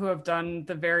people who have done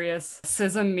the various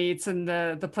CISM meets and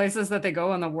the places that they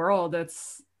go in the world.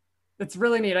 It's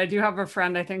really neat. I do have a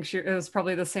friend, I think it was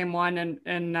probably the same one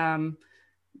in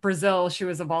Brazil. She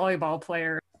was a volleyball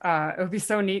player. It would be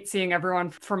so neat seeing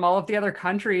everyone from all of the other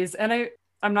countries. And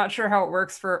I'm not sure how it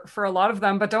works for a lot of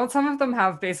them, but don't some of them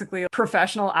have basically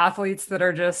professional athletes that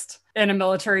are just in a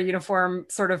military uniform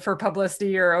sort of for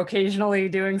publicity or occasionally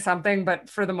doing something, but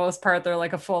for the most part, they're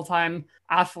like a full-time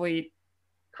athlete?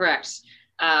 Correct.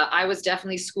 I was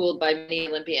definitely schooled by many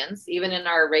Olympians. Even in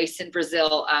our race in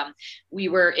Brazil, we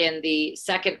were in the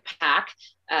second pack,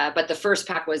 but the first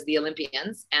pack was the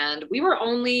Olympians. And we were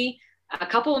only a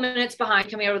couple of minutes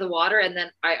behind coming out of the water. And then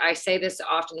I say this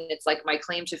often, it's like my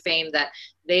claim to fame that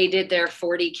they did their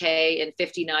 40K in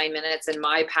 59 minutes and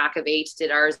my pack of 8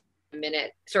 did ours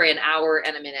an hour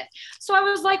and a minute. So I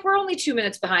was like, we're only 2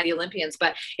 minutes behind the Olympians,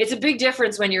 but it's a big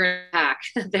difference when you're in a pack.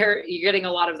 You're getting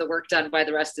a lot of the work done by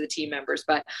the rest of the team members,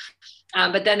 but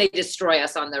then they destroy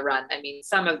us on the run. I mean,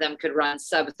 some of them could run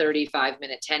sub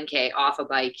 35-minute 10K off a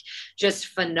bike, just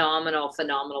phenomenal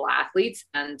athletes.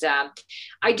 And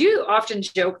I do often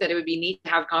joke that it would be neat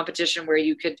to have competition where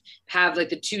you could have like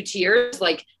the 2 tiers,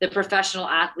 like the professional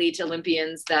athlete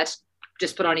Olympians that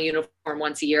just put on a uniform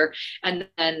once a year, and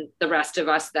then the rest of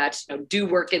us that do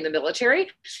work in the military.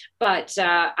 But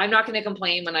I'm not going to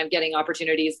complain when I'm getting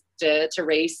opportunities to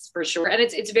race, for sure. And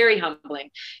it's very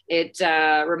humbling. It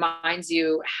reminds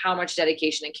you how much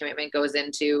dedication and commitment goes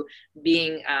into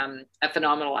being a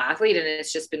phenomenal athlete. And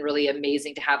it's just been really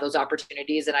amazing to have those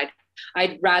opportunities. And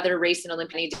I'd rather race an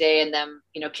Olympian day and then,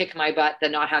 kick my butt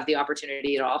than not have the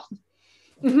opportunity at all.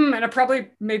 Mm-hmm. And it probably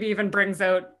maybe even brings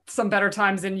out some better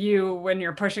times in you when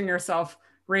you're pushing yourself,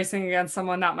 racing against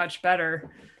someone that much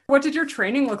better. What did your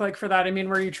training look like for that? I mean,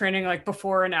 were you training like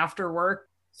before and after work?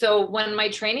 So when my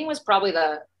training was probably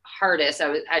the hardest,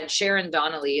 I had Sharon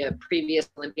Donnelly, a previous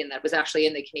Olympian that was actually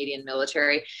in the Canadian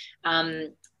military. And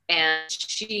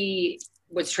she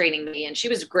was training me, and she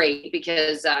was great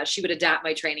because she would adapt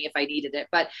my training if I needed it.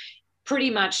 But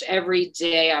pretty much every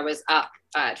day I was up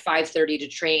at 5:30 to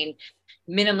train.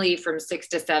 Minimally from 6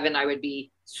 to 7, I would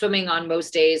be swimming on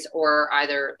most days, or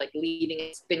either like leading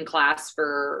a spin class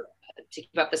to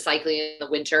keep up the cycling in the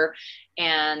winter.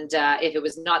 And if it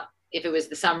was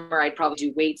the summer, I'd probably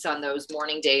do weights on those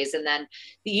morning days. And then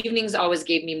the evenings always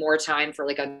gave me more time for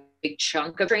like a big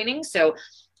chunk of training. So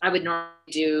I would normally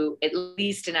do at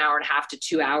least an hour and a half to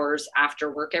 2 hours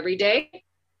after work every day.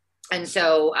 And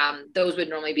so those would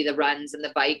normally be the runs and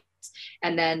the bikes.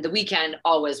 And then the weekend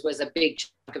always was a big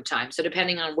chunk of time. So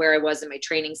depending on where I was in my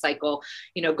training cycle,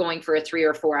 going for a 3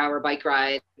 or 4 hour bike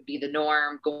ride would be the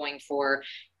norm. Going for,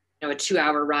 a 2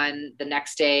 hour run the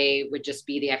next day would just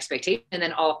be the expectation. And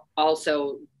then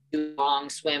also do long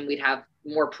swim. We'd have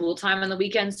more pool time on the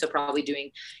weekend. So probably doing,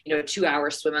 a 2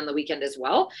 hour swim on the weekend as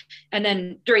well. And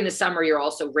then during the summer, you're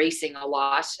also racing a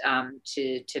lot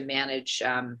to manage,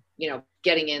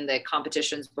 getting in the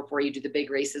competitions before you do the big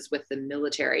races with the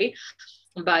military.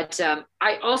 But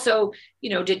I also,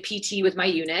 did PT with my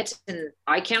unit, and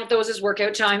I count those as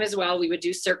workout time as well. We would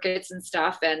do circuits and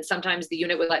stuff. And sometimes the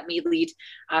unit would let me lead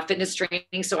fitness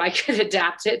training so I could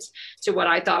adapt it to what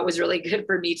I thought was really good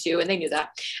for me too. And they knew that.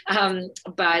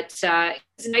 But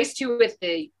it's nice too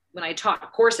when I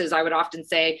taught courses, I would often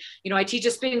say, I teach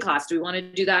a spin class. Do we want to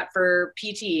do that for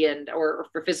PT or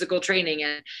for physical training?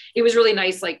 And it was really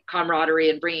nice, like camaraderie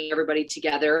and bringing everybody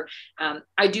together.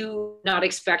 I do not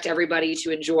expect everybody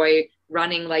to enjoy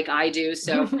running like I do.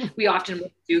 So we often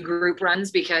do group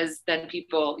runs because then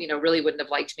people, really wouldn't have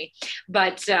liked me.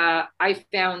 But I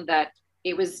found that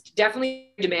it was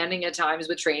definitely demanding at times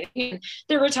with training. And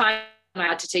there were times when I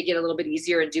had to take it a little bit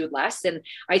easier and do less. And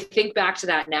I think back to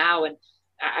that now, and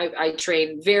I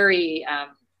train very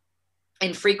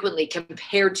infrequently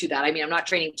compared to that. I mean, I'm not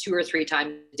training 2 or 3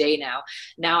 times a day now.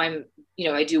 Now I'm,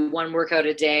 I do 1 workout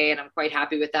a day, and I'm quite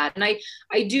happy with that. And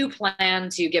I do plan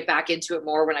to get back into it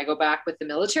more when I go back with the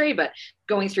military, but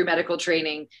going through medical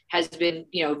training has been,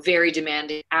 very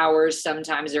demanding hours.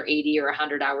 Sometimes they're 80 or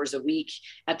 100 hours a week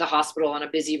at the hospital on a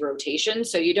busy rotation.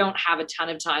 So you don't have a ton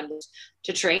of time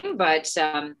to train. But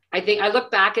I think I look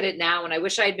back at it now and I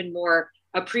wish I had been more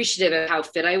appreciative of how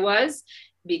fit I was,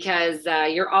 because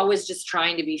you're always just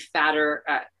trying to be faster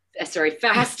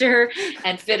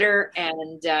and fitter,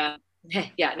 and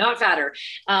not fatter.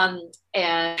 And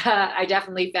I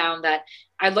definitely found that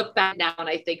I look back now and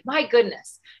I think, my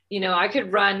goodness, I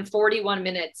could run 41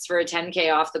 minutes for a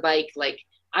 10K off the bike. Like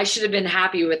I should have been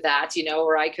happy with that,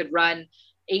 or I could run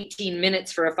 18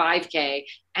 minutes for a 5K,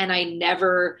 and I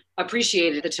never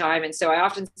appreciated the time. And so I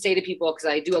often say to people, because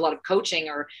I do a lot of coaching,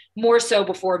 or more so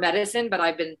before medicine, but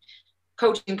I've been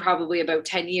coaching probably about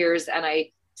 10 years. And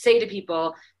I say to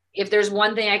people, if there's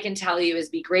one thing I can tell you is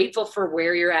be grateful for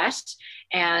where you're at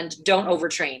and don't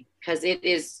overtrain, because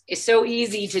it's so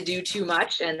easy to do too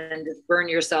much and then just burn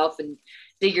yourself and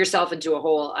dig yourself into a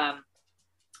hole.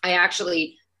 I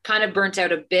actually kind of burnt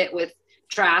out a bit with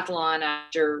triathlon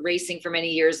after racing for many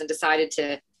years and decided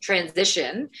to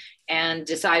transition and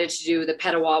decided to do the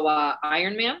Petawawa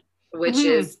Ironman, which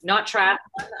is not triathlon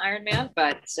Ironman,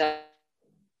 but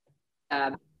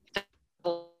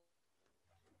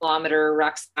kilometer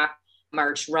rucksack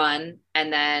march run,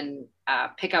 and then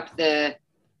pick up the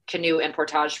canoe and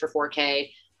portage for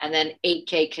 4K, and then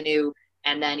 8K canoe,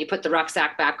 and then you put the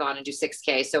rucksack back on and do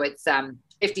 6K. So it's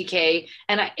 50K.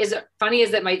 And as funny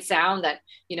as it might sound that,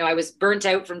 I was burnt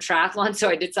out from triathlon, so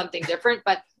I did something different,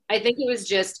 but I think it was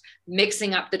just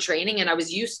mixing up the training, and I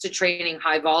was used to training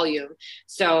high volume.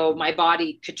 So my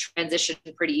body could transition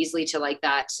pretty easily to like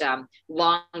that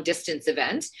long distance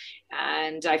event.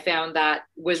 And I found that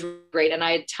was great. And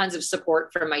I had tons of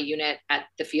support from my unit at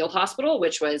the field hospital,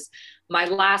 which was my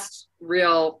last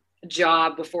real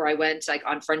job before I went like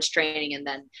on French training and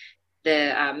then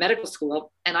the medical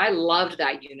school. And I loved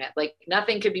that unit. Like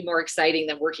nothing could be more exciting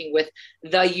than working with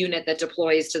the unit that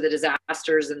deploys to the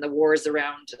disasters and the wars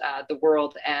around the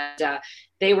world. And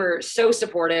they were so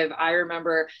supportive. I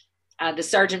remember the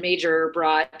sergeant major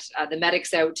brought the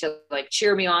medics out to like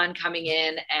cheer me on coming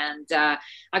in. And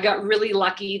I got really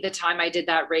lucky the time I did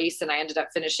that race, and I ended up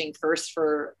finishing first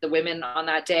for the women on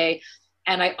that day.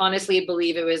 And I honestly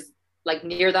believe it was like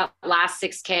near that last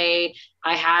 6K,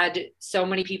 I had so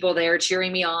many people there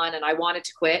cheering me on, and I wanted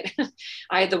to quit.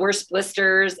 I had the worst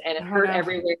blisters and it hurt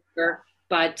everywhere.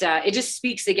 But it just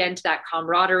speaks again to that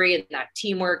camaraderie and that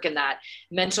teamwork and that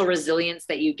mental resilience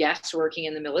that you get working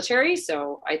in the military.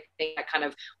 So I think that kind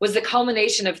of was the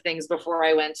culmination of things before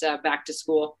I went back to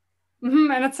school.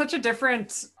 And it's such a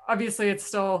different, obviously it's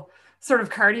still sort of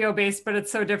cardio based, but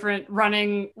it's so different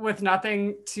running with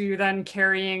nothing to then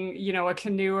carrying, a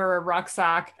canoe or a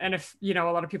rucksack. And if, a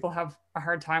lot of people have a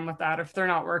hard time with that if they're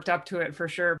not worked up to it, for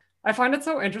sure. I find it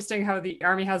so interesting how the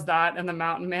Army has that and the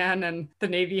Mountain Man, and the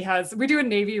Navy we do a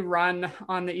Navy run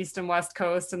on the East and West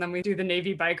Coast, and then we do the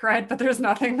Navy bike ride, but there's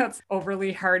nothing that's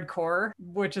overly hardcore,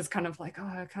 which is kind of like,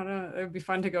 it would be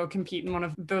fun to go compete in one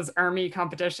of those Army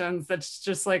competitions that's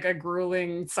just like a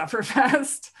grueling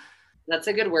sufferfest. That's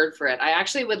a good word for it. I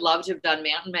actually would love to have done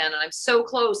Mountain Man, and I'm so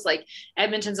close. Like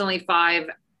Edmonton's only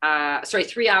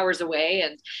 3 hours away,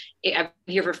 and I've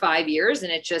been here for 5 years,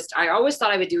 and I always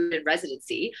thought I would do it in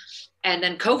residency, and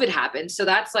then COVID happened. So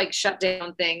that's like shut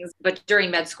down things. But during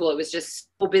med school, it was just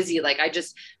so busy. Like I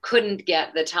just couldn't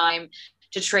get the time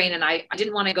to train, and I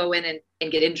didn't want to go in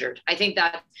and get injured. I think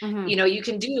that, you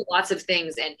can do lots of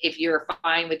things. And if you're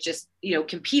fine with just,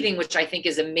 competing, which I think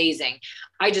is amazing,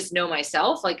 I just know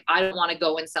myself, like I don't want to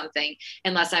go in something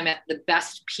unless I'm at the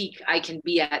best peak I can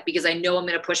be at, because I know I'm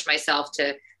going to push myself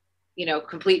to,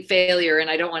 complete failure, and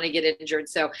I don't want to get injured.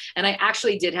 So, and I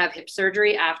actually did have hip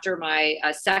surgery after my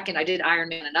second, I did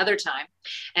Ironman another time.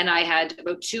 And I had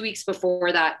about 2 weeks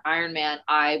before that Ironman,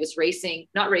 I was racing,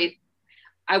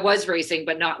 I was racing,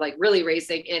 but not like really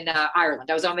racing in Ireland.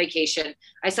 I was on vacation.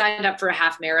 I signed up for a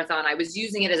half marathon. I was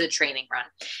using it as a training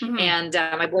run. And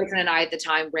my boyfriend and I at the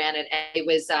time ran it. And it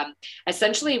was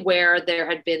essentially where there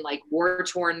had been like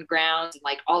war-torn grounds, and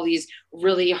like all these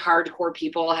really hardcore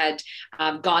people had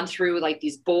gone through like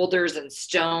these boulders and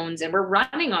stones, and we're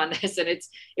running on this. And it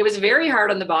was very hard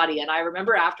on the body. And I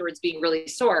remember afterwards being really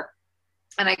sore.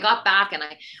 And I got back, and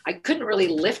I couldn't really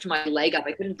lift my leg up.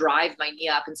 I couldn't drive my knee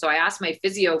up. And so I asked my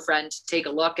physio friend to take a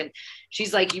look, and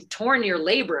she's like, "You've torn your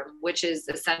labrum," which is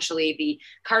essentially the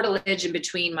cartilage in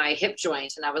between my hip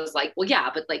joint. And I was like, well, yeah,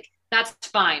 but like, that's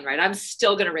fine, right? I'm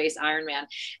still going to race Ironman.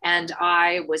 And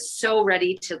I was so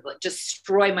ready to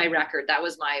destroy my record. That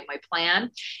was my plan.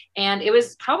 And it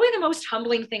was probably the most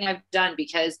humbling thing I've done,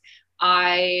 because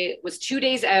I was 2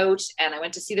 days out, and I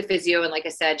went to see the physio. And like I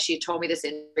said, she had told me this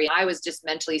injury. I was just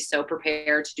mentally so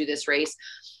prepared to do this race.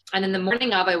 And in the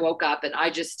morning of, I woke up, and I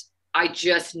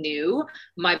just knew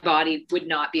my body would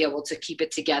not be able to keep it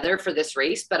together for this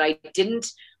race, but I didn't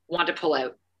want to pull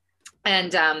out.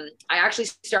 And I actually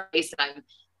started racing. I'm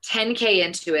 10K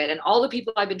into it, and all the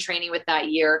people I've been training with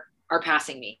that year are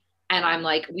passing me. And I'm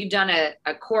like, we've done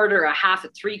a quarter, a half, a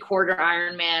 3/4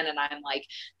 Ironman. And I'm like,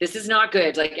 this is not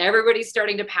good. Like everybody's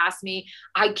starting to pass me.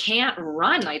 I can't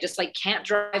run. I just like can't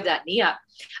drive that knee up.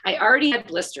 I already had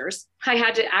blisters. I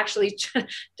had to actually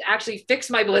fix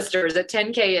my blisters at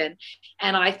 10K in.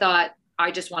 And I thought, I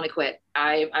just want to quit.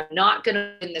 I'm not going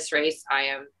to win this race.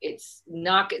 It's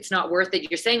not worth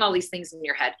it. You're saying all these things in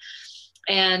your head.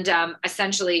 And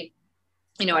essentially,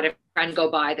 I had a friend go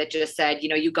by that just said,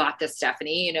 you got this,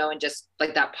 Stephanie, and just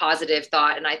like that positive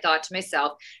thought. And I thought to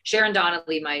myself, Sharon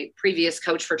Donnelly, my previous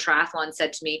coach for triathlon,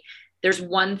 said to me, there's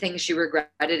one thing she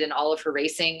regretted in all of her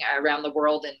racing around the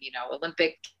world and,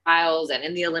 Olympic trials and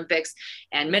in the Olympics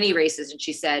and many races. And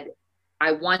she said,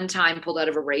 I one time pulled out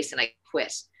of a race and I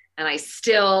quit. And I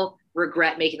still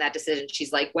regret making that decision.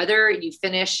 She's like, whether you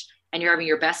finish and you're having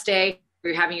your best day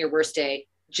or you're having your worst day,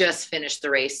 just finish the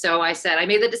race. So I said, I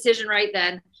made the decision right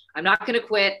then. I'm not going to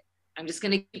quit. I'm just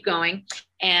going to keep going.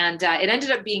 And it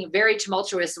ended up being very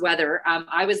tumultuous weather.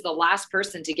 I was the last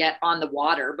person to get on the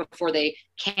water before they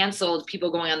canceled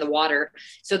people going on the water.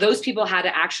 So those people had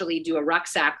to actually do a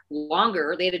rucksack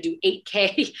longer. They had to do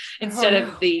 8K instead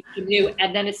of the canoe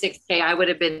and then a 6K. I would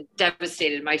have been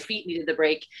devastated. My feet needed the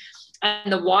break. And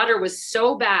the water was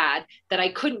so bad that I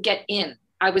couldn't get in.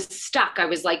 I was stuck. I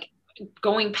was like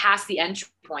going past the entry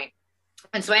point.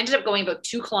 And so I ended up going about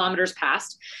 2 kilometers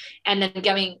past and then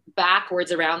going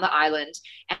backwards around the island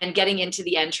and getting into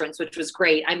the entrance, which was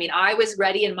great. I mean, I was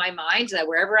ready in my mind that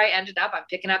wherever I ended up, I'm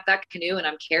picking up that canoe and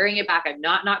I'm carrying it back. I'm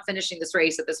not finishing this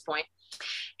race at this point.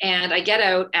 And I get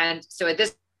out. And so at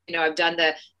this, I've done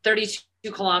the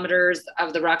 32 kilometers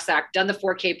of the rucksack, done the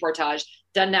 4K portage,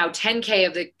 done now 10K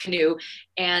of the canoe.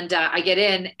 And I get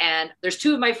in and there's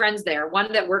 2 of my friends there,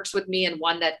 one that works with me and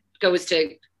one that goes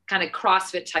to kind of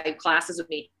CrossFit type classes with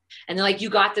me. And they're like, you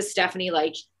got this, Stephanie,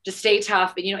 like just stay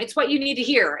tough. And, it's what you need to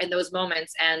hear in those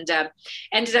moments. And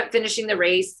ended up finishing the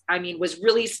race. I mean, was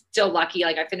really still lucky.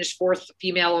 Like I finished 4th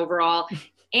female overall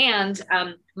and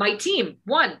my team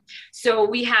won. So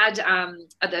we had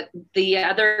the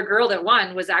other girl that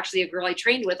won was actually a girl I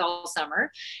trained with all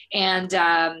summer. And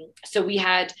so we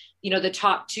had, the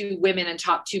top 2 women and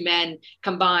top 2 men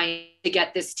combined to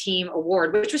get this team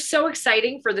award, which was so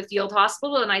exciting for the field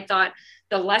hospital. And I thought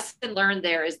the lesson learned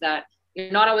there is that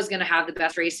you're not always going to have the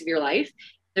best race of your life.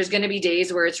 There's going to be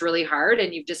days where it's really hard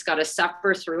and you've just got to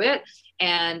suffer through it.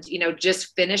 And,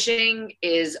 just finishing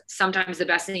is sometimes the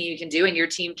best thing you can do and your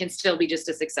team can still be just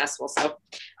as successful. So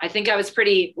I think I was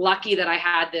pretty lucky that I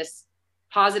had this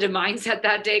positive mindset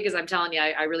that day, because I'm telling you,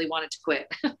 I really wanted to quit.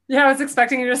 Yeah, I was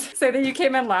expecting you to say that you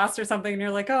came in last or something and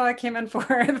you're like, oh, I came in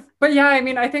 4th. But yeah, I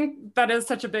mean, I think that is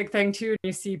such a big thing too.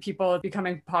 You see people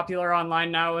becoming popular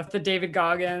online now with the David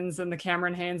Goggins and the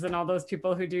Cameron Hanes and all those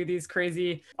people who do these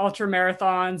crazy ultra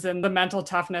marathons, and the mental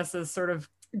toughness is sort of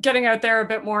getting out there a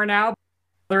bit more now.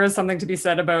 There is something to be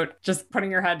said about just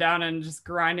putting your head down and just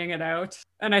grinding it out.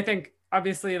 And I think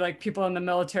obviously like people in the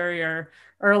military are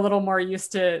a little more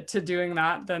used to doing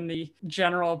that than the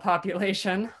general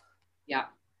population. Yeah.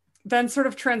 Then sort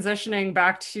of transitioning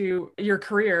back to your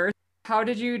career, how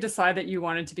did you decide that you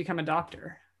wanted to become a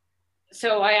doctor?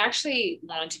 So I actually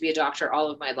wanted to be a doctor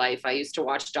all of my life. I used to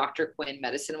watch Dr. Quinn,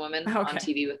 Medicine Woman on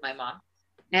TV with my mom.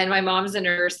 And my mom's a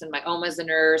nurse and my oma's a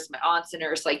nurse, my aunt's a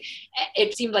nurse. Like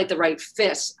it seemed like the right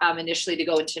fit initially to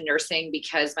go into nursing,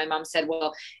 because my mom said,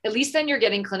 well, at least then you're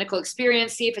getting clinical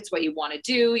experience. See if it's what you want to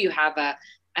do. You have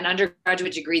an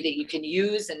undergraduate degree that you can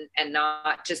use, and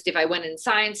not just, if I went in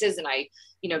sciences and I,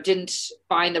 didn't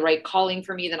find the right calling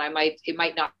for me, then it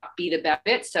might not be the best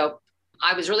fit. So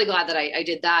I was really glad that I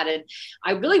did that. And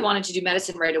I really wanted to do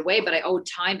medicine right away, but I owed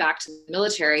time back to the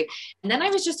military. And then I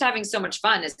was just having so much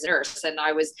fun as a nurse. And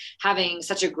I was having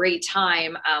such a great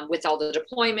time with all the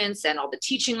deployments and all the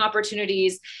teaching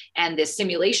opportunities and the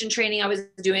simulation training I was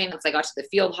doing. Once I got to the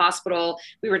field hospital,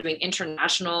 we were doing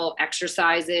international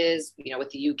exercises, with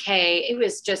the UK. It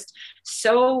was just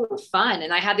so fun.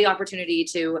 And I had the opportunity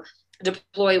to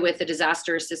deploy with the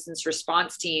disaster assistance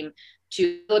response team to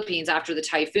the Philippines after the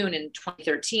typhoon in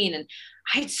 2013. And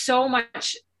I had so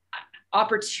much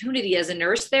opportunity as a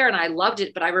nurse there and I loved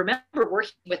it. But I remember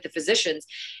working with the physicians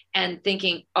and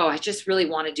thinking, oh, I just really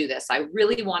want to do this. I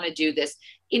really want to do this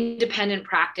independent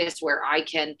practice where I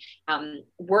can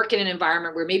work in an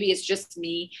environment where maybe it's just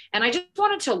me. And I just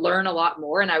wanted to learn a lot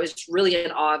more. And I was really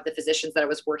in awe of the physicians that I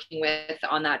was working with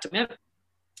on that demand.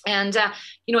 And,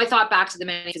 I thought back to the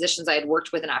many physicians I had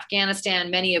worked with in Afghanistan,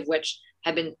 many of which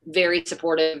have been very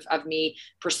supportive of me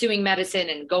pursuing medicine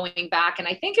and going back. And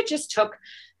I think it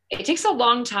takes a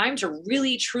long time to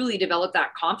really, truly develop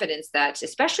that confidence that,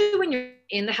 especially when you're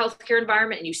in the healthcare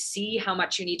environment and you see how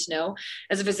much you need to know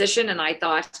as a physician. And I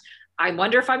thought, I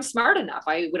wonder if I'm smart enough.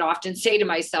 I would often say to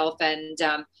myself, and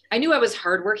I knew I was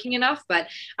hardworking enough, but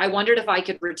I wondered if I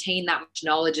could retain that much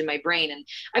knowledge in my brain. And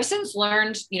I've since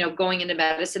learned, going into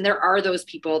medicine, there are those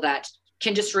people that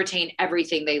can just retain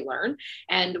everything they learn.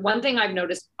 And one thing I've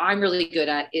noticed I'm really good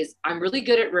at is I'm really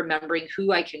good at remembering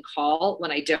who I can call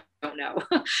when I don't know.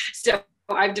 So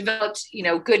I've developed,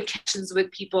 good connections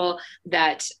with people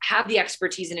that have the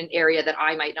expertise in an area that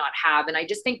I might not have. And I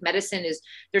just think medicine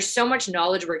there's so much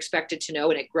knowledge we're expected to know,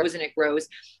 and it grows and it grows.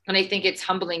 And I think it's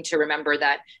humbling to remember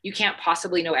that you can't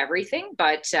possibly know everything,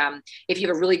 but if you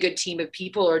have a really good team of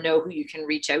people or know who you can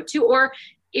reach out to, or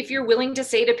if you're willing to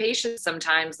say to patients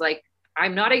sometimes, like,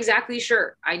 I'm not exactly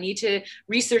sure, I need to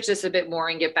research this a bit more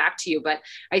and get back to you. But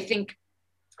I think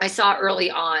I saw early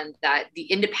on that the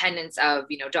independence of,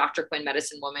 Dr. Quinn,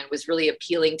 Medicine Woman, was really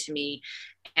appealing to me.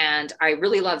 And I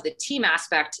really love the team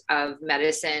aspect of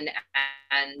medicine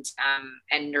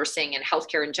and nursing and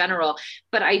healthcare in general.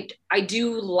 But I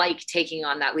do like taking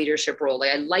on that leadership role.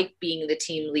 Like, I like being the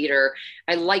team leader.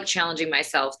 I like challenging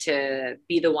myself to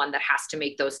be the one that has to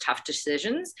make those tough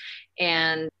decisions.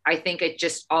 And I think I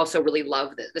just also really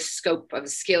love the scope of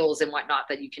skills and whatnot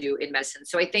that you can do in medicine.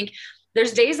 So I think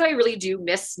there's days I really do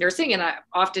miss nursing. And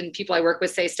often people I work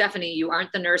with say, Stephanie, you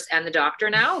aren't the nurse and the doctor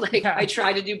now. Like, I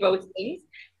try to do both things.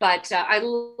 But I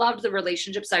loved the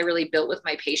relationships I really built with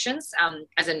my patients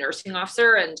as a nursing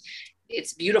officer. And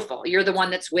it's beautiful. You're the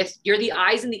one you're the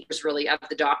eyes and the ears really of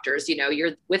the doctors.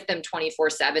 You're with them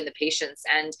 24/7, the patients.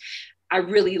 And I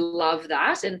really love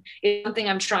that. And it's something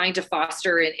I'm trying to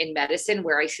foster in medicine,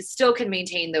 where I still can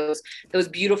maintain those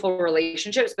beautiful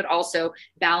relationships, but also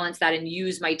balance that and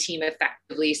use my team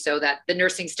effectively so that the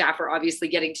nursing staff are obviously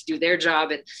getting to do their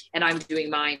job and I'm doing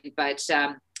mine. But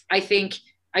I think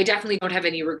I definitely don't have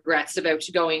any regrets about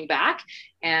going back.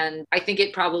 And I think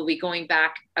it probably going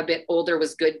back a bit older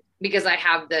was good, because I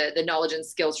have the knowledge and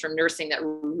skills from nursing that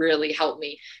really helped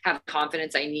me have the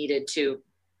confidence I needed to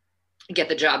get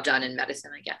the job done in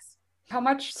medicine, I guess. How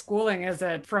much schooling is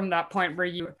it from that point where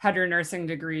you had your nursing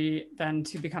degree then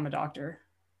to become a doctor?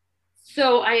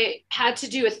 So I had to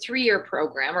do a 3-year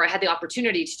program, or I had the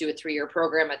opportunity to do a 3-year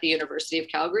program at the University of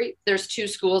Calgary. There's 2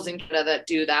 schools in Canada that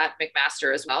do that,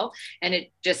 McMaster as well. And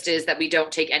it just is that we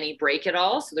don't take any break at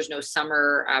all. So there's no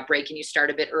summer break, and you start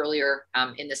a bit earlier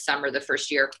in the summer, the first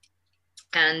year.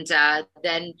 And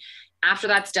then after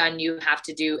that's done, you have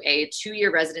to do a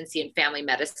 2-year residency in family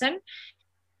medicine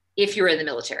if you're in the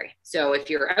military. So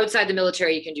if you're outside the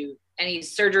military, you can do any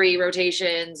surgery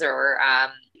rotations or,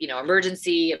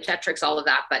 emergency obstetrics, all of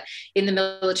that. But in the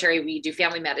military, we do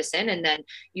family medicine, and then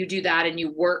you do that and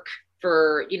you work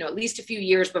for, at least a few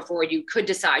years before you could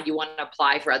decide you want to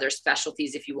apply for other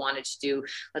specialties. If you wanted to do,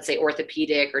 let's say,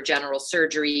 orthopedic or general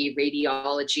surgery,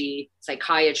 radiology,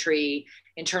 psychiatry,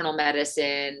 internal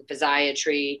medicine,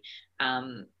 physiatry,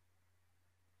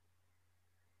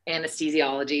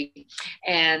 anesthesiology.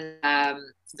 And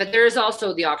but there's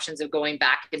also the options of going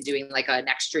back and doing like an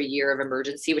extra year of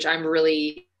emergency, which I'm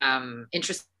really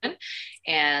interested in.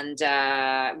 And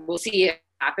we'll see if it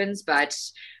happens. But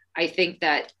I think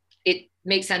that it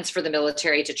makes sense for the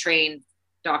military to train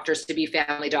doctors to be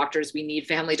family doctors. We need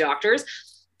family doctors.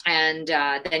 And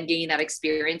then gain that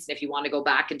experience. And if you want to go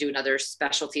back and do another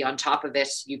specialty on top of it,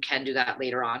 you can do that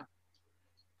later on.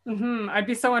 Mm-hmm. I'd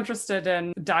be so interested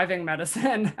in diving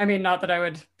medicine. I mean, not that I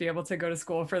would be able to go to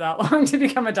school for that long to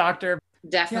become a doctor.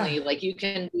 Definitely. Yeah. Like you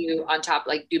can do on top,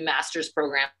 like do master's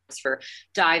programs for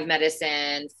dive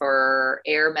medicine, for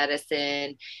air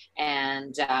medicine,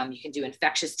 and you can do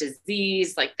infectious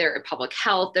disease, like there public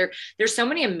health. There's so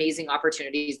many amazing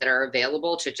opportunities that are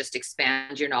available to just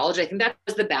expand your knowledge. I think that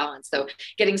was the balance, though,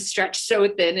 getting stretched so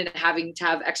thin and having to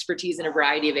have expertise in a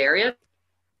variety of areas.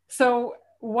 So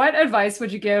what advice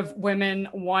would you give women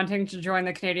wanting to join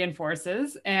the Canadian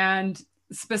Forces, and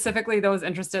specifically those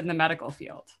interested in the medical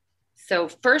field? So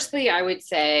firstly, I would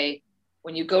say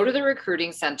when you go to the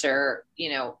recruiting center,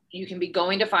 you can be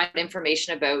going to find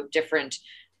information about different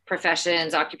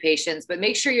professions, occupations, but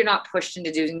make sure you're not pushed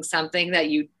into doing something that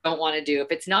you don't want to do.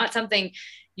 If it's not something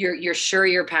you're sure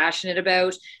you're passionate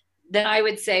about, then I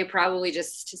would say probably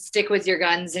just stick with your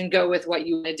guns and go with what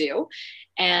you want to do.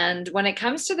 And when it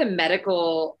comes to the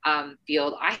medical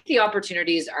field, I think the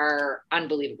opportunities are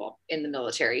unbelievable in the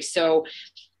military. So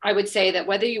I would say that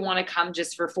whether you want to come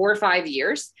just for 4 or 5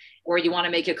 years, or you want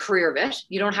to make a career of it,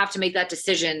 you don't have to make that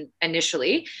decision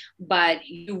initially, but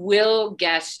you will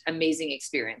get amazing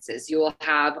experiences. You will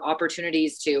have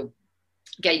opportunities to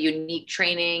get unique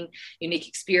training, unique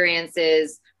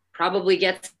experiences, probably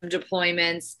get some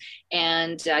deployments,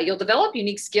 and you'll develop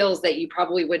unique skills that you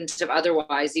probably wouldn't have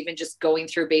otherwise, even just going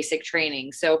through basic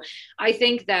training. So I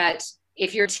think that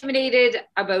if you're intimidated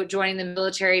about joining the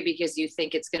military because you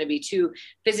think it's going to be too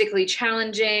physically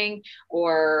challenging,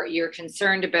 or you're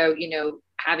concerned about,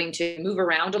 having to move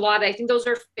around a lot, I think those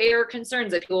are fair concerns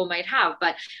that people might have.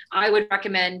 But I would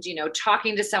recommend,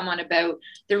 talking to someone about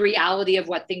the reality of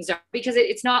what things are, because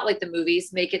it's not like the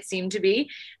movies make it seem to be.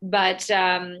 But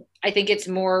I think it's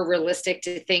more realistic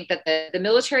to think that the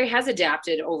military has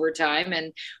adapted over time,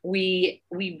 and we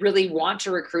really want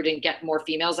to recruit and get more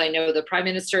females. I know the Prime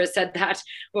Minister has said that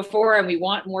before, and we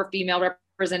want more female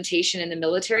representation in the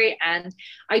military. And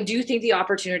I do think the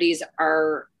opportunities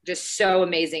are just so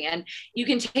amazing. And you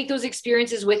can take those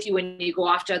experiences with you when you go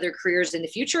off to other careers in the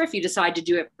future, if you decide to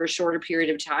do it for a shorter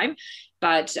period of time.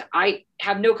 But I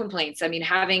have no complaints. I mean,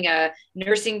 having a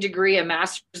nursing degree, a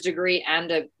master's degree,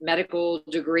 and a medical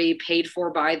degree paid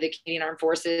for by the Canadian Armed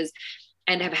Forces,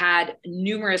 and have had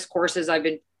numerous courses I've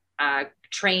been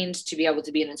trained to be able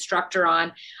to be an instructor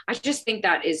on. I just think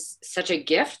that is such a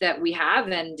gift that we have,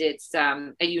 and it's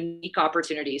a unique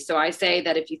opportunity. So I say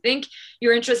that if you think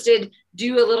you're interested,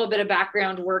 do a little bit of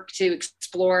background work to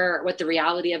explore what the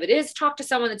reality of it is. Talk to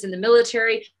someone that's in the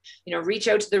military, reach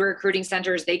out to the recruiting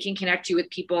centers. They can connect you with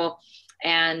people.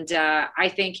 And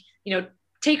I think,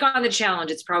 take on the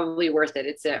challenge. It's probably worth it.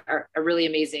 It's a really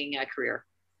amazing career.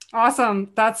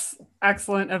 Awesome. That's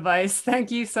excellent advice.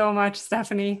 Thank you so much,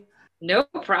 Stephanie. No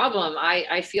problem.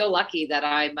 I feel lucky that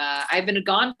I've been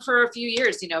gone for a few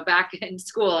years, back in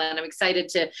school, and I'm excited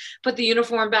to put the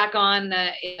uniform back on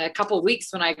in a couple of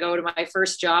weeks when I go to my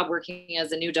first job working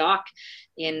as a new doc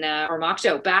in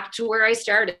Oromocto, back to where I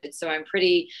started. So I'm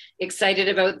pretty excited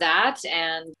about that,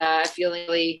 and feeling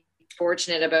really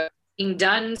fortunate about being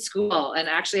done school, and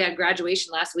actually had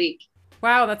graduation last week.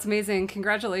 Wow, that's amazing.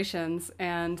 Congratulations.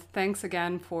 And thanks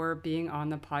again for being on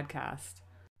the podcast.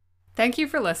 Thank you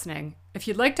for listening. If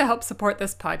you'd like to help support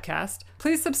this podcast,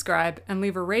 please subscribe and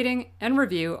leave a rating and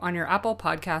review on your Apple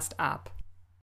Podcast app.